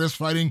inherent risk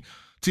fighting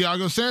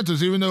Thiago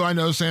Santos, even though I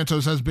know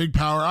Santos has big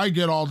power. I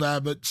get all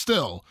that, but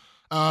still,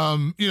 he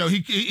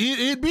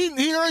already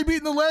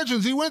beaten the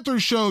legends. He went through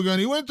Shogun,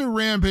 he went through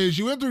Rampage,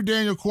 he went through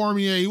Daniel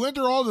Cormier, he went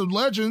through all the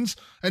legends,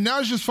 and now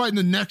he's just fighting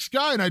the next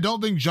guy. And I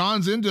don't think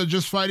John's into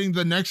just fighting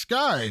the next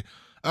guy.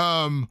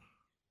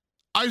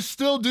 I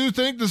still do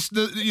think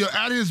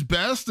at his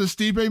best, the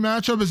Stipe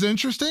matchup is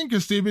interesting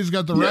because Stipe's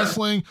got the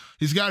wrestling,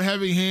 he's got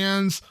heavy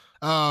hands.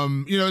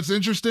 It's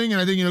interesting,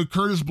 and I think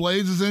Curtis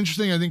Blades is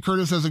interesting. I think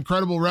Curtis has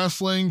incredible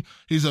wrestling.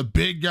 He's a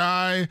big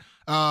guy.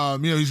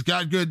 He's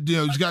got good.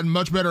 He's gotten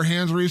much better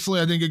hands recently.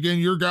 I think again,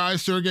 your guy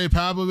Sergey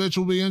Pavlovich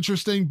will be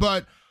interesting,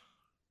 but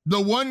the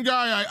one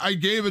guy I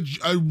gave a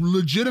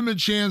legitimate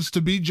chance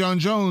to beat John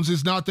Jones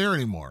is not there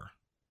anymore.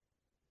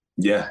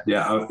 Yeah,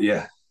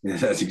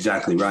 that's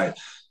exactly right.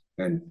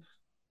 And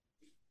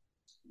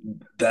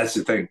that's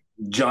the thing.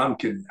 John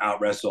can out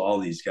wrestle all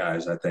these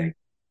guys. I think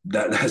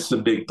that's the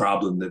big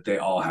problem that they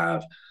all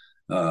have.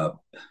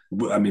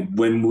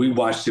 When we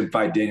watched him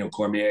fight Daniel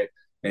Cormier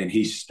and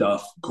he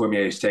stuffed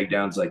Cormier's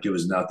takedowns like it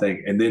was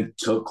nothing, and then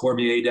took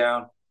Cormier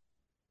down,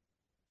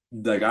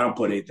 I don't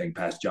put anything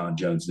past John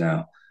Jones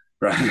now,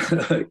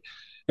 right?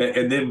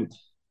 and then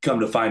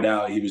come to find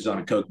out he was on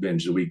a coke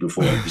binge the week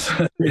before.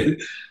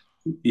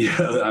 You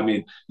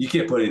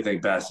can't put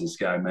anything past this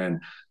guy,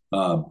 man.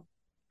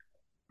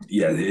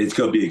 It's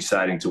going to be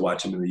exciting to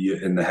watch him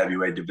in the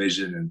heavyweight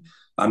division, and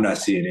I'm not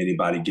seeing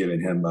anybody giving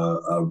him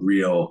a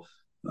real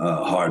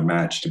hard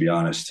match, to be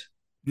honest.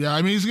 Yeah,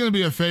 he's going to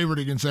be a favorite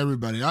against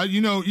everybody.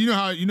 You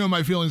know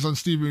my feelings on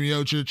Stipe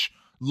Miocic.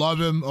 Love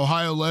him,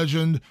 Ohio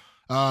legend.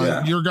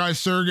 Your guy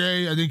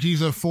Sergey, I think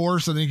he's a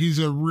force. I think he's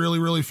a really,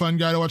 really fun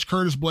guy to watch.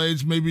 Curtis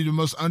Blades, maybe the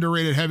most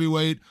underrated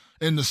heavyweight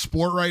in the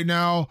sport right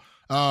now.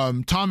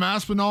 Tom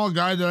Aspinall, a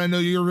guy that I know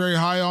you're very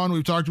high on.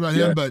 We've talked about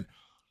him, but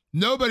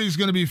nobody's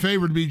going to be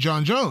favored to beat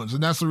John Jones,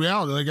 and that's the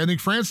reality. I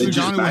think Francis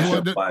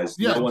Ngannou was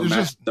no one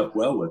matched up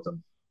well with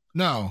him.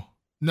 No,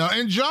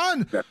 and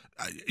John,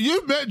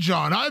 you bet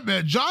John. I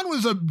bet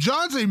John's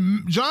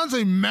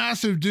a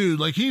massive dude.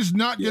 He's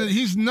not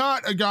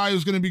a guy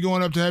who's going to be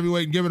going up to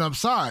heavyweight and giving up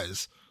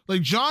size.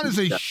 John is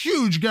a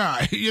huge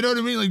guy. You know what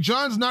I mean?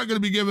 John's not going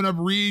to be giving up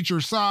reach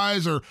or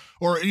size or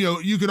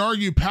you could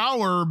argue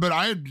power, but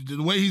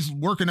the way he's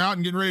working out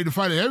and getting ready to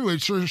fight a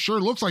heavyweight sure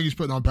looks like he's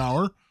putting on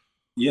power.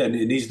 Yeah,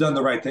 and he's done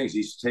the right things.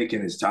 He's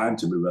taken his time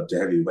to move up to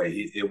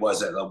heavyweight. It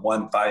wasn't a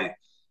one fight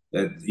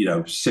that,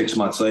 6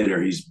 months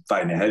later, he's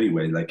fighting a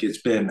heavyweight.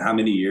 It's been how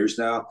many years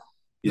now?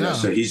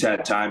 So he's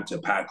had time to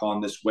pack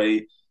on this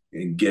weight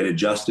and get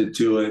adjusted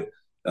to it,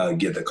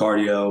 get the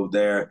cardio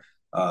there.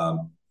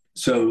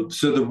 So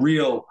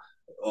the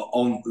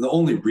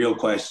only real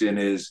question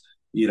is,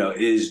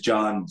 is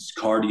John's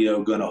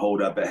cardio going to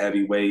hold up at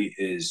heavyweight?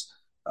 Is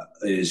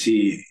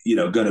he,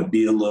 going to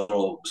be a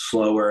little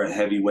slower at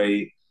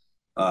heavyweight?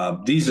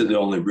 These are the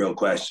only real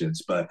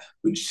questions, but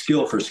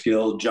skill for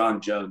skill,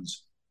 John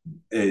Jones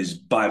is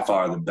by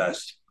far the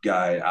best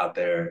guy out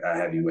there at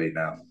heavyweight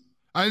now.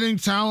 I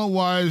think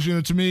talent-wise,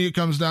 to me, it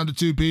comes down to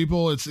two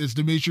people. It's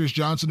Demetrius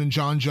Johnson and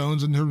John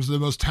Jones in terms of the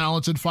most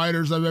talented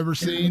fighters I've ever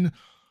seen. Mm-hmm.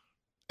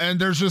 And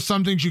there's just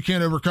some things you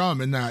can't overcome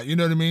in that. You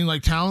know what I mean?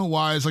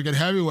 Talent-wise, at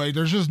heavyweight,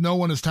 there's just no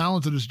one as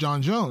talented as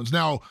John Jones.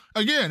 Now,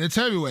 again, it's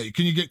heavyweight.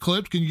 Can you get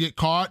clipped? Can you get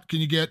caught? Can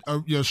you get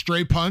a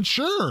straight punch?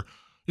 Sure.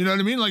 You know what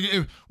I mean?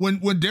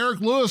 When Derek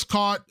Lewis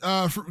caught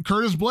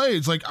Curtis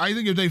Blades, I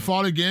think if they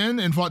fought again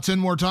and fought 10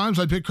 more times,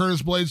 I'd pick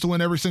Curtis Blades to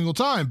win every single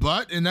time.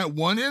 But in that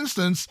one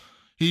instance,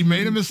 he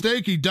made a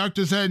mistake. He ducked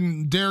his head,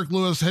 and Derek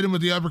Lewis hit him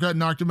with the uppercut and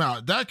knocked him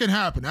out. That can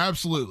happen,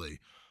 absolutely.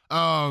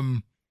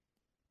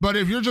 But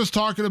if you're just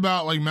talking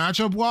about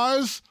matchup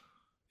wise,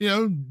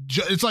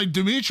 it's like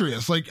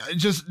Demetrius.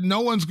 Just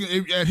no one's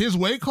at his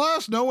weight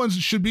class. No one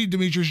should beat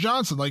Demetrius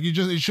Johnson.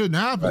 It shouldn't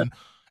happen. Right.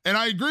 And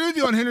I agree with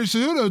you on Henry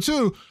Cejudo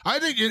too. I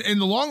think in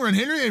the long run,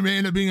 Henry may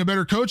end up being a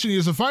better coach than he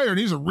is a fighter, and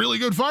he's a really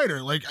good fighter.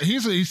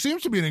 He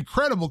seems to be an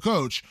incredible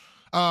coach.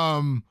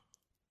 And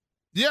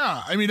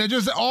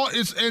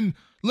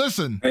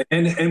Listen.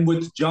 And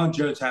with John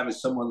Jones having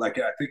someone like,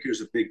 I think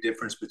there's a big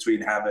difference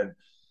between having,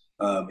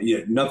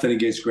 nothing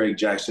against Greg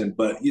Jackson,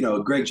 but,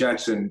 Greg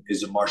Jackson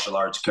is a martial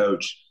arts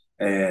coach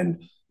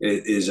and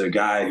is a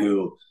guy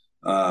who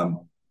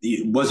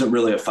he wasn't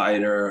really a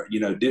fighter,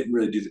 didn't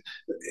really do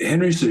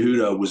Henry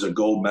Cejudo was a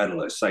gold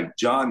medalist. Like,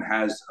 John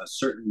has a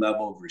certain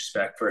level of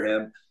respect for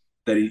him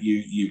that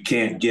you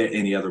can't get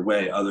any other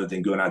way other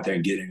than going out there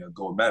and getting a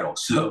gold medal.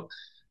 So,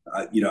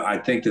 I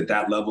think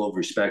that level of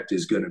respect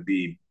is going to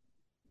be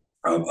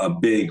a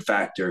big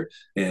factor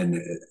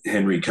in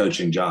Henry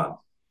coaching John.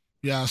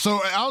 Yeah. So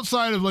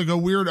outside of like a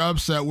weird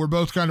upset, we're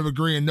both kind of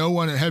agreeing no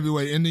one at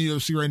heavyweight in the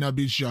UFC right now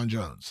beats John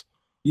Jones.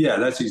 Yeah,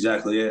 that's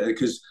exactly it.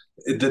 Because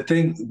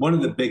one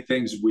of the big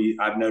things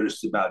I've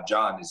noticed about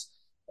John is,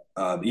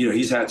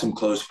 he's had some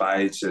close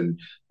fights and,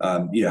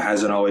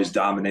 hasn't always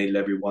dominated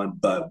everyone.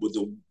 But with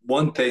the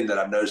one thing that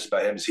I've noticed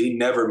about him is he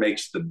never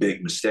makes the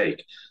big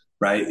mistake.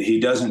 Right. He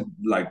doesn't,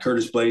 like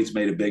Curtis Blades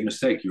made a big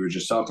mistake. You were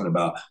just talking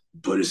about,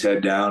 put his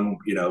head down,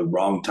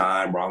 wrong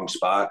time, wrong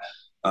spot.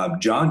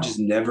 John just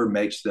never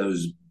makes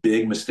those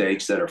big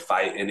mistakes that are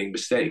fight ending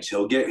mistakes.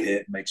 He'll get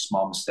hit, make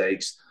small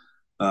mistakes.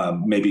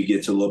 Maybe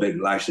gets a little bit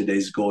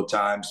lackadaisical at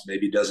times.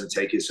 Maybe doesn't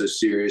take it so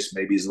serious.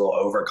 Maybe he's a little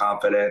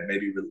overconfident.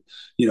 Maybe,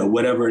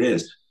 whatever it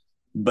is.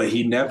 But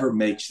he never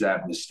makes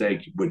that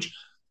mistake, which,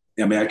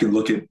 I can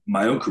look at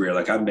my own career.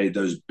 Like, I've made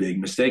those big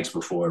mistakes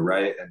before.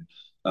 Right.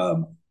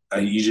 And,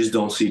 you just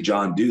don't see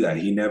John do that.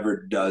 He never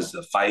does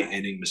the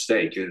fight-ending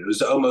mistake. It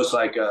was almost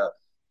like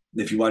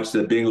if you watch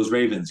the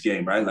Bengals-Ravens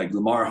game, right? Like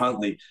Lamar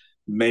Huntley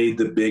made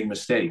the big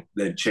mistake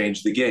that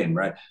changed the game,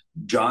 right?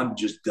 John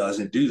just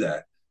doesn't do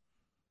that.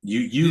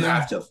 You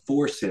have to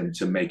force him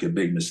to make a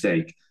big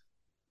mistake,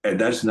 and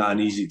that's not an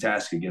easy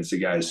task against a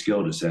guy as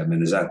skilled as him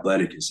and as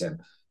athletic as him.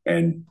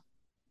 And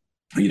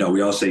we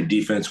all say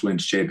defense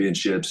wins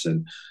championships,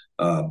 and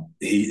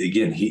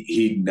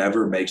he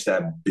never makes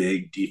that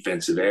big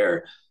defensive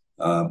error.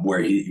 Where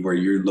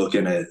you're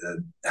looking at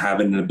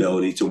having an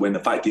ability to win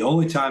the fight. The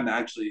only time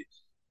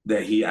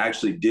that he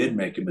actually did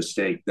make a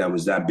mistake that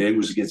was that big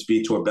was against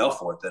Vitor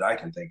Belfort that I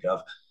can think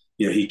of.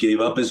 He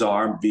gave up his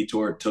arm.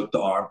 Vitor took the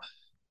arm.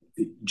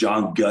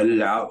 John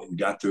gutted out and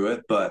got through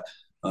it. But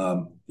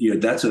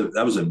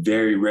that was a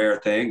very rare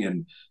thing,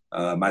 and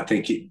I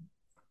think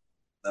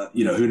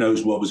who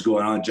knows what was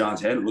going on in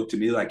John's head. It looked to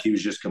me like he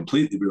was just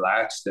completely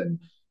relaxed and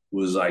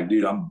was like,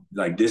 dude, I'm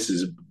like, this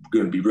is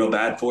going to be real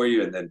bad for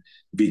you. And then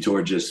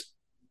Vitor just,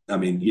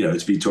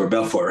 it's Vitor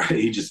Belfort, right?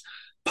 He just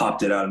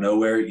popped it out of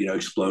nowhere,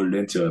 exploded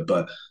into it.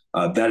 But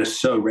that is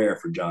so rare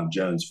for John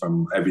Jones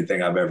from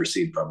everything I've ever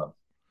seen from him.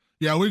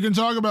 Yeah, we can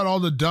talk about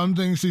all the dumb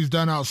things he's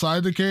done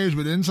outside the cage,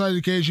 but inside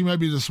the cage, he might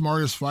be the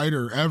smartest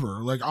fighter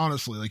ever. Like,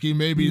 honestly, like he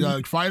may be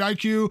like fight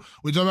IQ.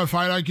 We talk about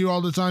fight IQ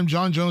all the time.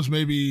 John Jones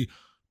may be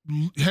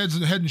head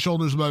and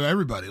shoulders above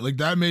everybody. Like,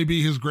 that may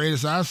be his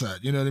greatest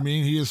asset. You know what I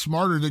mean? He is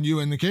smarter than you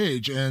in the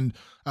cage, and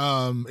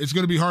it's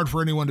going to be hard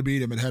for anyone to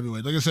beat him at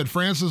heavyweight. Like I said,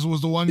 Francis was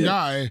the one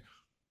guy.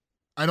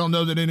 I don't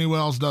know that anyone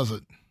else does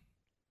it.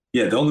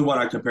 Yeah, the only one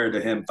I compared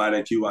to him fight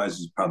IQ wise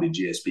is probably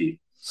GSP.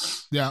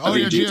 Yeah. Oh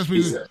yeah,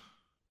 GSP.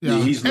 Yeah,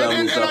 he's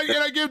and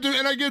I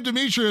give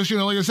Demetrius,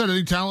 like I said, I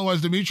think talent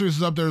wise Demetrius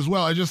is up there as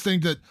well. I just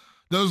think that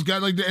those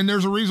guys and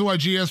there's a reason why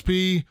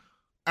GSP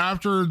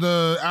after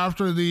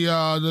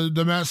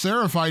the Matt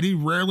Serra fight, he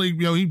rarely,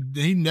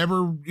 he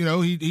never,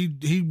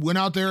 he went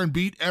out there and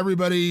beat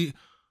everybody,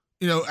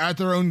 at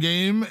their own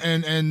game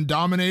and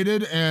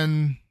dominated.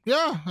 And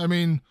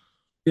we're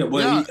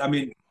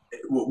talking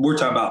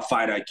about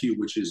fight IQ,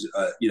 which is,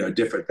 a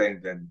different thing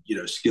than,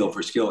 skill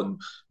for skill.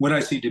 And when I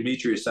see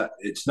Demetrius,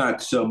 it's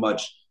not so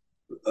much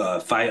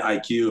fight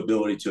IQ,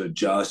 ability to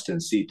adjust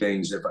and see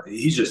things.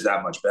 He's just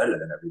that much better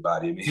than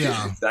everybody.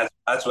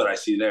 That's what I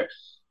see there.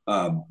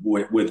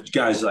 With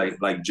guys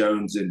like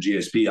Jones and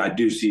GSP, I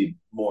do see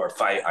more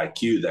fight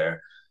IQ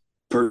there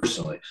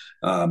personally.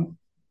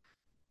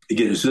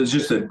 Again, so it's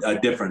just a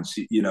difference,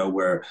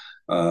 where,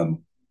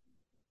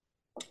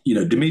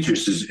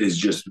 Demetrius is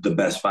just the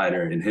best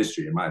fighter in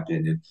history, in my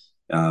opinion.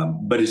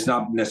 But it's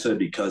not necessarily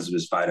because of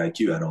his fight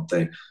IQ, I don't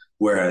think.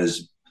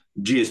 Whereas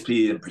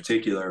GSP in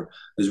particular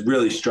has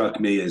really struck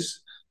me as,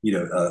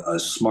 a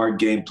smart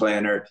game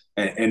planner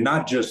and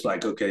not just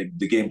like, okay,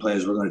 the game plan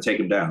is we're going to take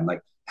him down.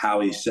 Like, how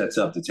he sets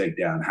up the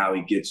takedown, how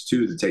he gets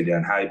to the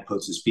takedown, how he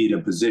puts his feet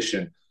in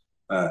position,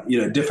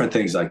 different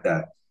things like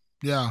that.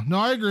 Yeah, no,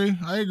 I agree.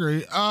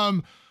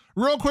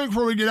 Real quick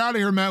before we get out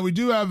of here, Matt, we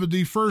do have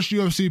the first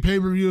UFC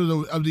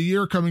pay-per-view of the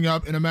year coming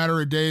up in a matter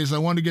of days. I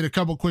wanted to get a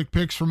couple quick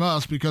picks from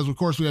us because, of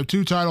course, we have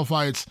two title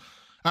fights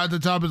at the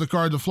top of the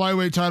card. The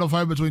flyweight title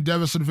fight between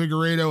Deiveson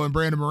Figueiredo and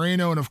Brandon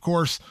Moreno, and, of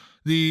course,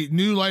 the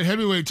new light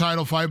heavyweight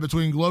title fight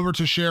between Glover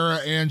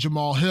Teixeira and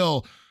Jamal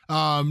Hill.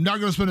 Not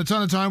going to spend a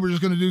ton of time. We're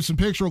just going to do some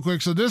picks real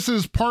quick. So this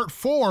is part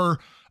 4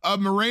 of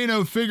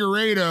Moreno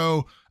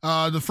Figueiredo.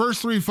 The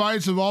first 3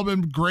 fights have all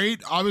been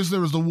great. Obviously,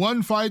 there was the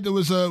one fight that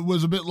was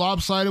a bit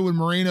lopsided when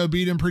Moreno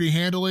beat him pretty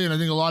handily, and I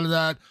think a lot of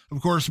that,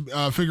 of course,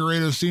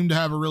 Figueiredo seemed to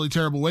have a really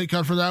terrible weight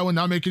cut for that one.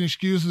 Not making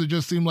excuses, it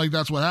just seemed like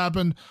that's what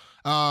happened.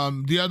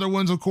 The other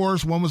ones, of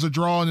course, one was a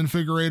draw, and then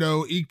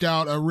Figueiredo eked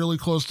out a really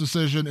close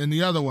decision in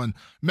the other one.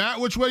 Matt,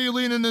 which way are you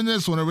leaning in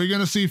this one? Are we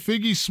going to see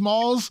Figgy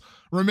Smalls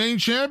remain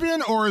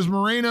champion, or is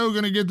Moreno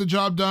going to get the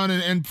job done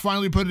and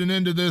finally put an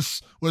end to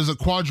this, was a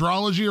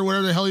quadrology or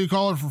whatever the hell you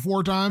call it, for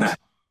 4 times?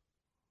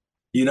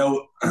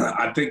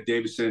 I think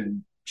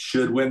Davison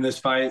should win this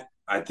fight.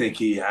 I think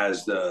he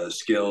has the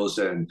skills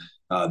and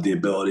the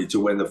ability to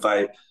win the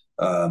fight.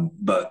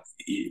 But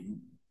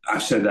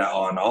I've said that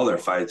on all their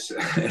fights.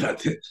 And I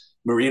think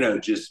Moreno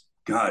just,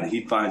 God,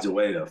 he finds a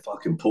way to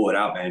fucking pull it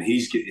out, man.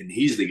 He's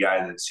the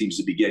guy that seems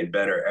to be getting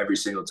better every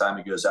single time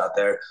he goes out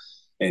there.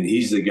 And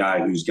he's the guy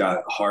who's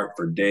got heart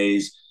for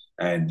days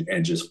and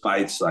just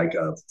fights like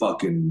a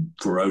fucking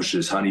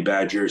ferocious honey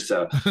badger.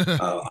 So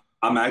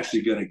I'm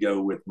actually going to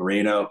go with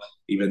Moreno,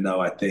 even though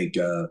I think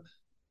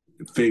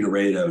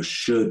Figueiredo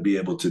should be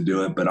able to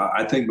do it. But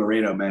I think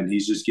Moreno, man,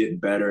 he's just getting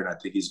better, and I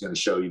think he's going to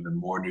show even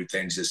more new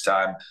things this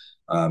time.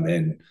 He's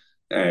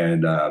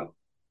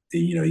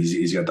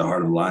got the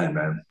heart of a lion,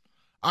 man.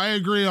 I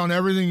agree on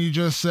everything you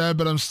just said,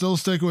 but I'm still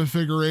sticking with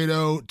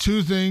Figueiredo.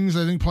 2 things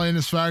I think play in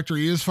his factor.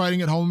 He is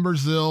fighting at home in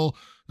Brazil.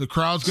 The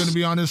crowd's going to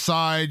be on his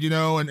side,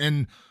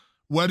 and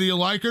whether you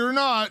like it or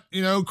not,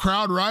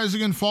 crowd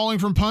rising and falling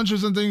from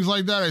punches and things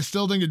like that. I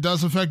still think it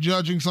does affect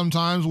judging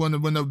sometimes when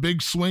a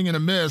big swing and a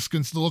miss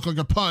can still look like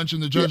a punch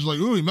and the judge is like,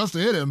 ooh, he must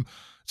have hit him.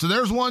 So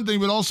there's one thing,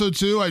 but also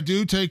 2, I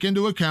do take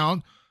into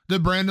account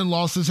that Brandon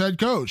lost his head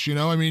coach.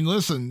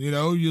 Listen,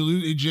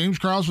 James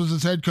Krause was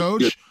his head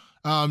coach.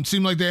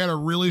 Seemed like they had a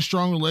really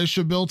strong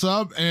relationship built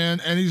up,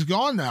 and he's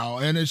gone now.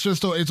 And it's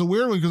just it's a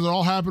weird one because it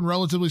all happened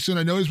relatively soon.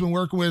 I know he's been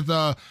working with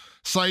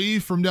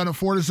Saif from down at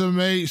Fortis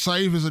MMA.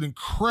 Saif is an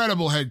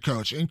incredible head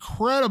coach.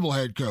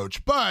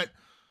 But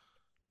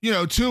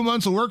 2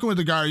 months of working with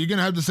the guy, are you going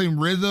to have the same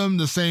rhythm,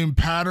 the same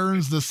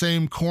patterns, the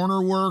same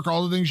corner work,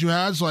 all the things you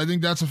had? So I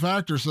think that's a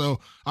factor.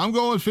 So I'm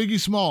going with Figgy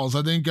Smalls.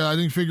 I think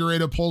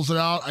Figueiredo pulls it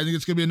out. I think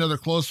it's going to be another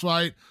close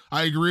fight.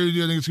 I agree with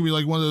you. I think it's going to be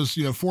like one of those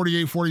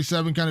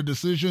 48-47 kind of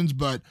decisions,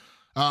 but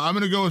I'm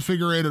going to go with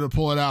Figueiredo to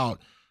pull it out.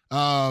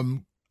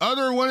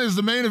 Other one is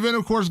the main event,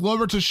 of course,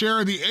 Glover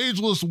Teixeira, the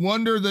ageless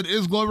wonder that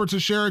is Glover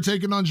Teixeira,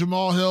 taking on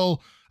Jamal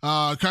Hill.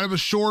 Kind of a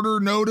shorter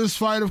notice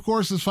fight, of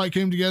course. This fight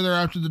came together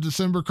after the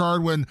December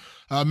card when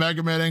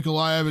Magomed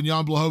Ankalaev and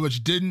Jan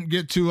Blachowicz didn't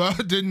get to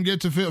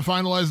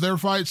finalize their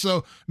fight.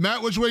 So,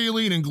 Matt, which way you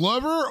leaning,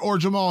 Glover or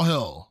Jamal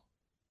Hill?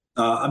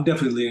 I'm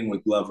definitely leaning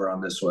with Glover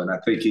on this one. I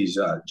think he's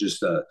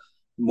just a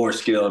more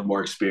skilled, more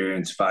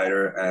experienced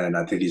fighter, and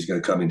I think he's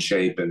going to come in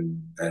shape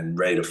and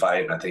ready to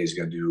fight. And I think he's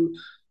going to do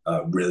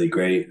really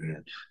great.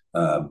 And,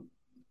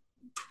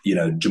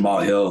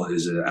 Jamal Hill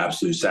is an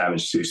absolute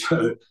savage too.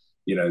 So,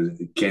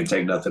 can't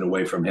take nothing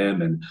away from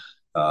him. And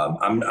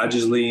I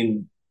just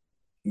lean.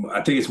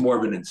 I think it's more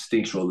of an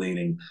instinctual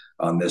leaning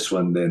on this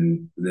one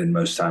than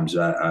most times.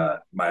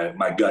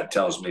 My gut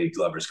tells me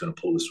Glover's going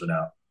to pull this one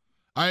out.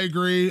 I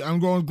agree. I'm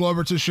going with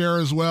Glover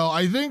Teixeira as well.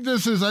 I think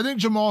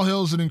Jamal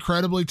Hill is an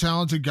incredibly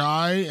talented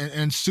guy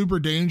and super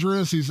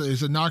dangerous. He's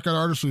a knockout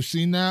artist. We've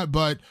seen that,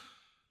 but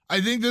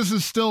I think this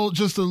is still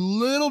just a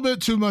little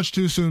bit too much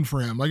too soon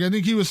for him. Like, I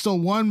think he was still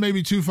 1,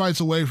 maybe 2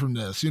 fights away from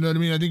this. You know what I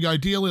mean? I think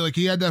ideally, like,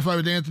 he had that fight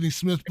with Anthony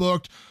Smith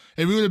booked.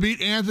 If he would have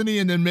beat Anthony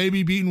and then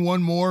maybe beaten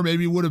one more,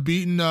 maybe would have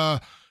beaten, a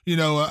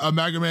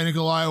Magomed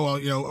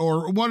Ankalaev,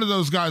 or one of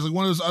those guys, like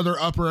one of those other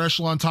upper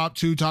echelon top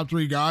 2, top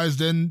 3 guys,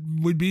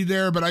 then we'd be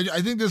there. But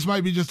I think this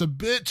might be just a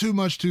bit too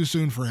much too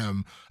soon for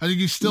him. I think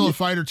he's still a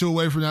fight or 2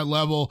 away from that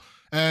level.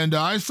 And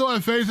I still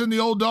have faith in the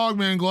old dog,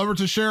 man, Glover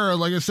Teixeira.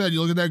 Like I said, you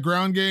look at that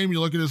ground game, you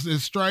look at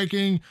his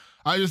striking.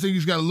 I just think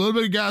he's got a little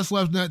bit of gas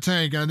left in that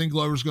tank, and I think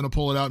Glover's going to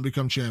pull it out and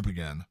become champ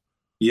again.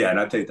 Yeah, and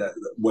I think that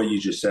what you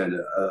just said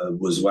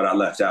was what I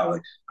left out.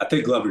 Like, I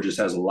think Glover just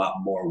has a lot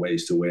more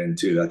ways to win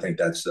too. I think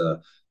that's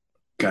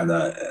kind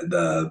of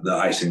the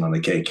icing on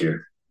the cake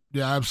here.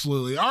 Yeah,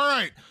 absolutely. All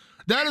right.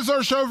 That is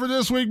our show for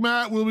this week,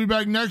 Matt. We'll be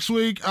back next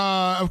week.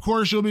 Of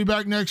course, you'll be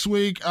back next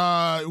week.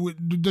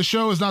 The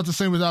show is not the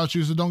same without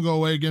you, so don't go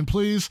away again,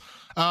 please.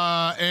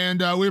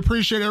 And we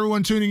appreciate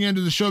everyone tuning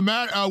into the show.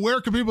 Matt,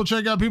 where can people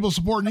check out people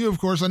supporting you? Of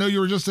course, I know you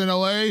were just in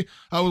LA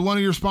with one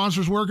of your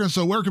sponsors working,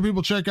 so where can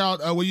people check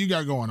out what you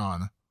got going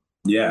on?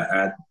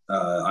 Yeah,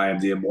 I am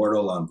the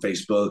Immortal on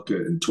Facebook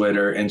and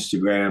Twitter,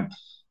 Instagram,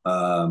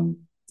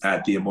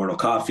 at the Immortal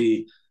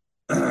Coffee,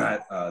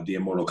 at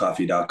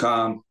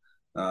theimmortalcoffee.com.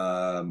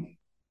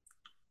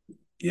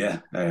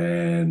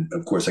 And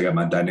of course I got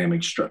my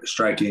dynamic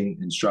striking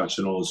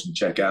instructionals and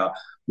check out.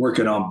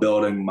 Working on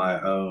building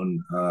my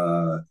own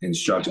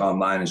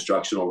online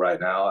instructional right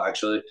now,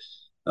 actually.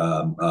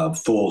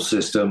 Full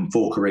system,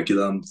 full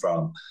curriculum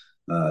from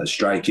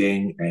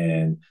striking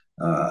and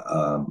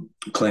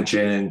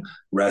clinching,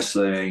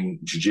 wrestling,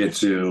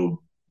 jiu-jitsu,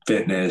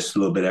 fitness, a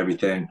little bit of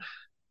everything.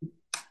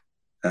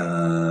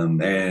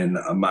 And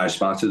my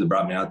sponsor that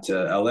brought me out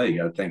to LA, you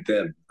got to thank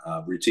them.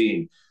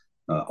 Routine,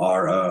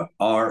 ROOTINE.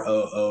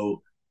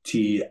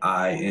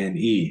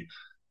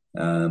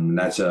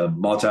 That's a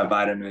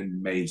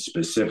multivitamin made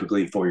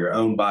specifically for your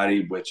own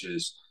body, which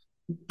is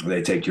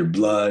They take your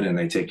blood and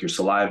they take your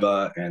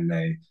saliva and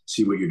they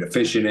see what you're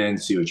deficient in,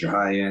 see what you're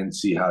high in,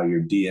 see how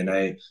your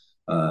DNA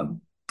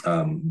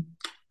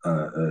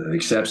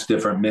accepts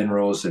different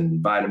minerals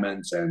and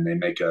vitamins, and they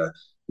make a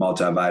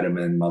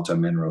multivitamin,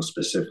 multimineral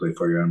specifically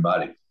for your own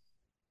body.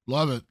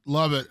 Love it.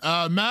 Love it.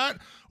 Matt,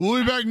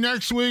 we'll be back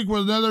next week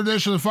with another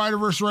edition of the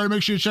Fighterverse Radio.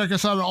 Make sure you check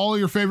us out on all of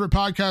your favorite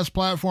podcast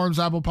platforms,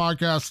 Apple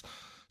Podcasts,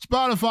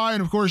 Spotify,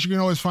 and of course, you can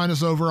always find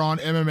us over on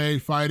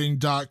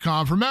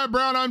MMAfighting.com. For Matt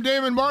Brown, I'm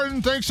Damon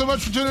Martin. Thanks so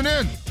much for tuning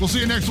in. We'll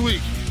see you next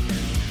week.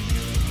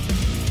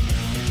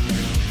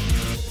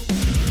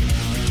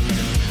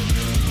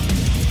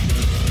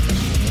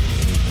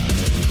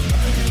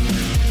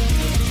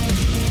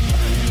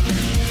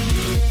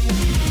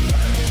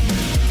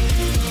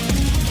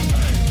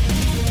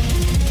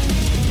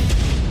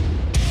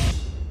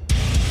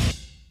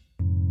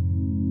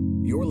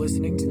 You're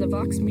listening to the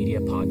Vox Media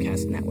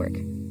Podcast Network.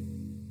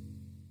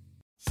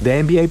 The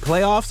NBA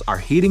playoffs are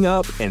heating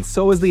up, and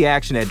so is the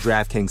action at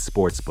DraftKings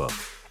Sportsbook,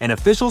 an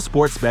official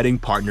sports betting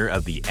partner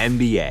of the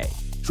NBA.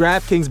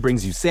 DraftKings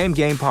brings you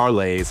same-game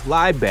parlays,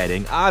 live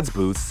betting, odds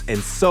boosts, and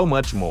so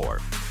much more.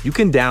 You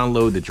can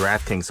download the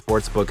DraftKings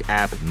Sportsbook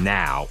app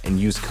now and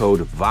use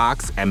code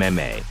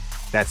VOXMMA.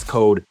 That's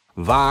code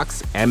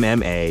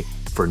VOXMMA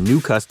for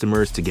new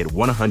customers to get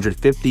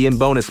 $150 in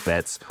bonus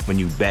bets when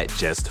you bet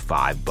just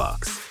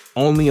 $5.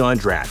 Only on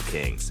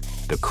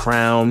DraftKings. The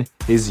crown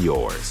is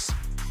yours.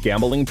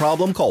 Gambling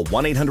problem? Call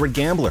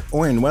 1-800-GAMBLER.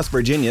 Or in West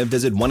Virginia,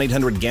 visit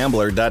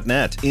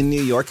 1-800-GAMBLER.net. In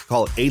New York,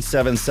 call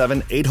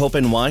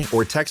 877-8-HOPE-NY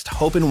or text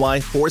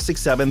HOPE-NY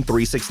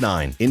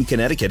 467-369. In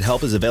Connecticut,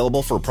 help is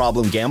available for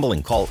problem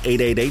gambling. Call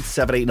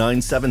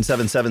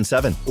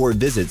 888-789-7777 or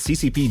visit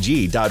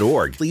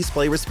ccpg.org. Please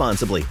play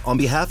responsibly. On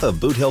behalf of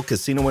Boot Hill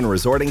Casino and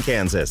Resort in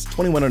Kansas,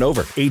 21 and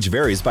over. Age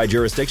varies by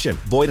jurisdiction.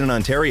 Void in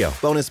Ontario.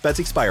 Bonus bets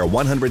expire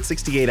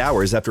 168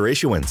 hours after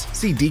issuance.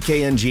 See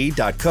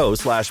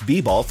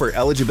dkng.co/bball for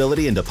eligibility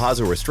and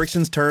deposit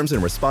restrictions, terms,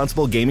 and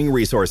responsible gaming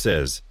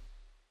resources.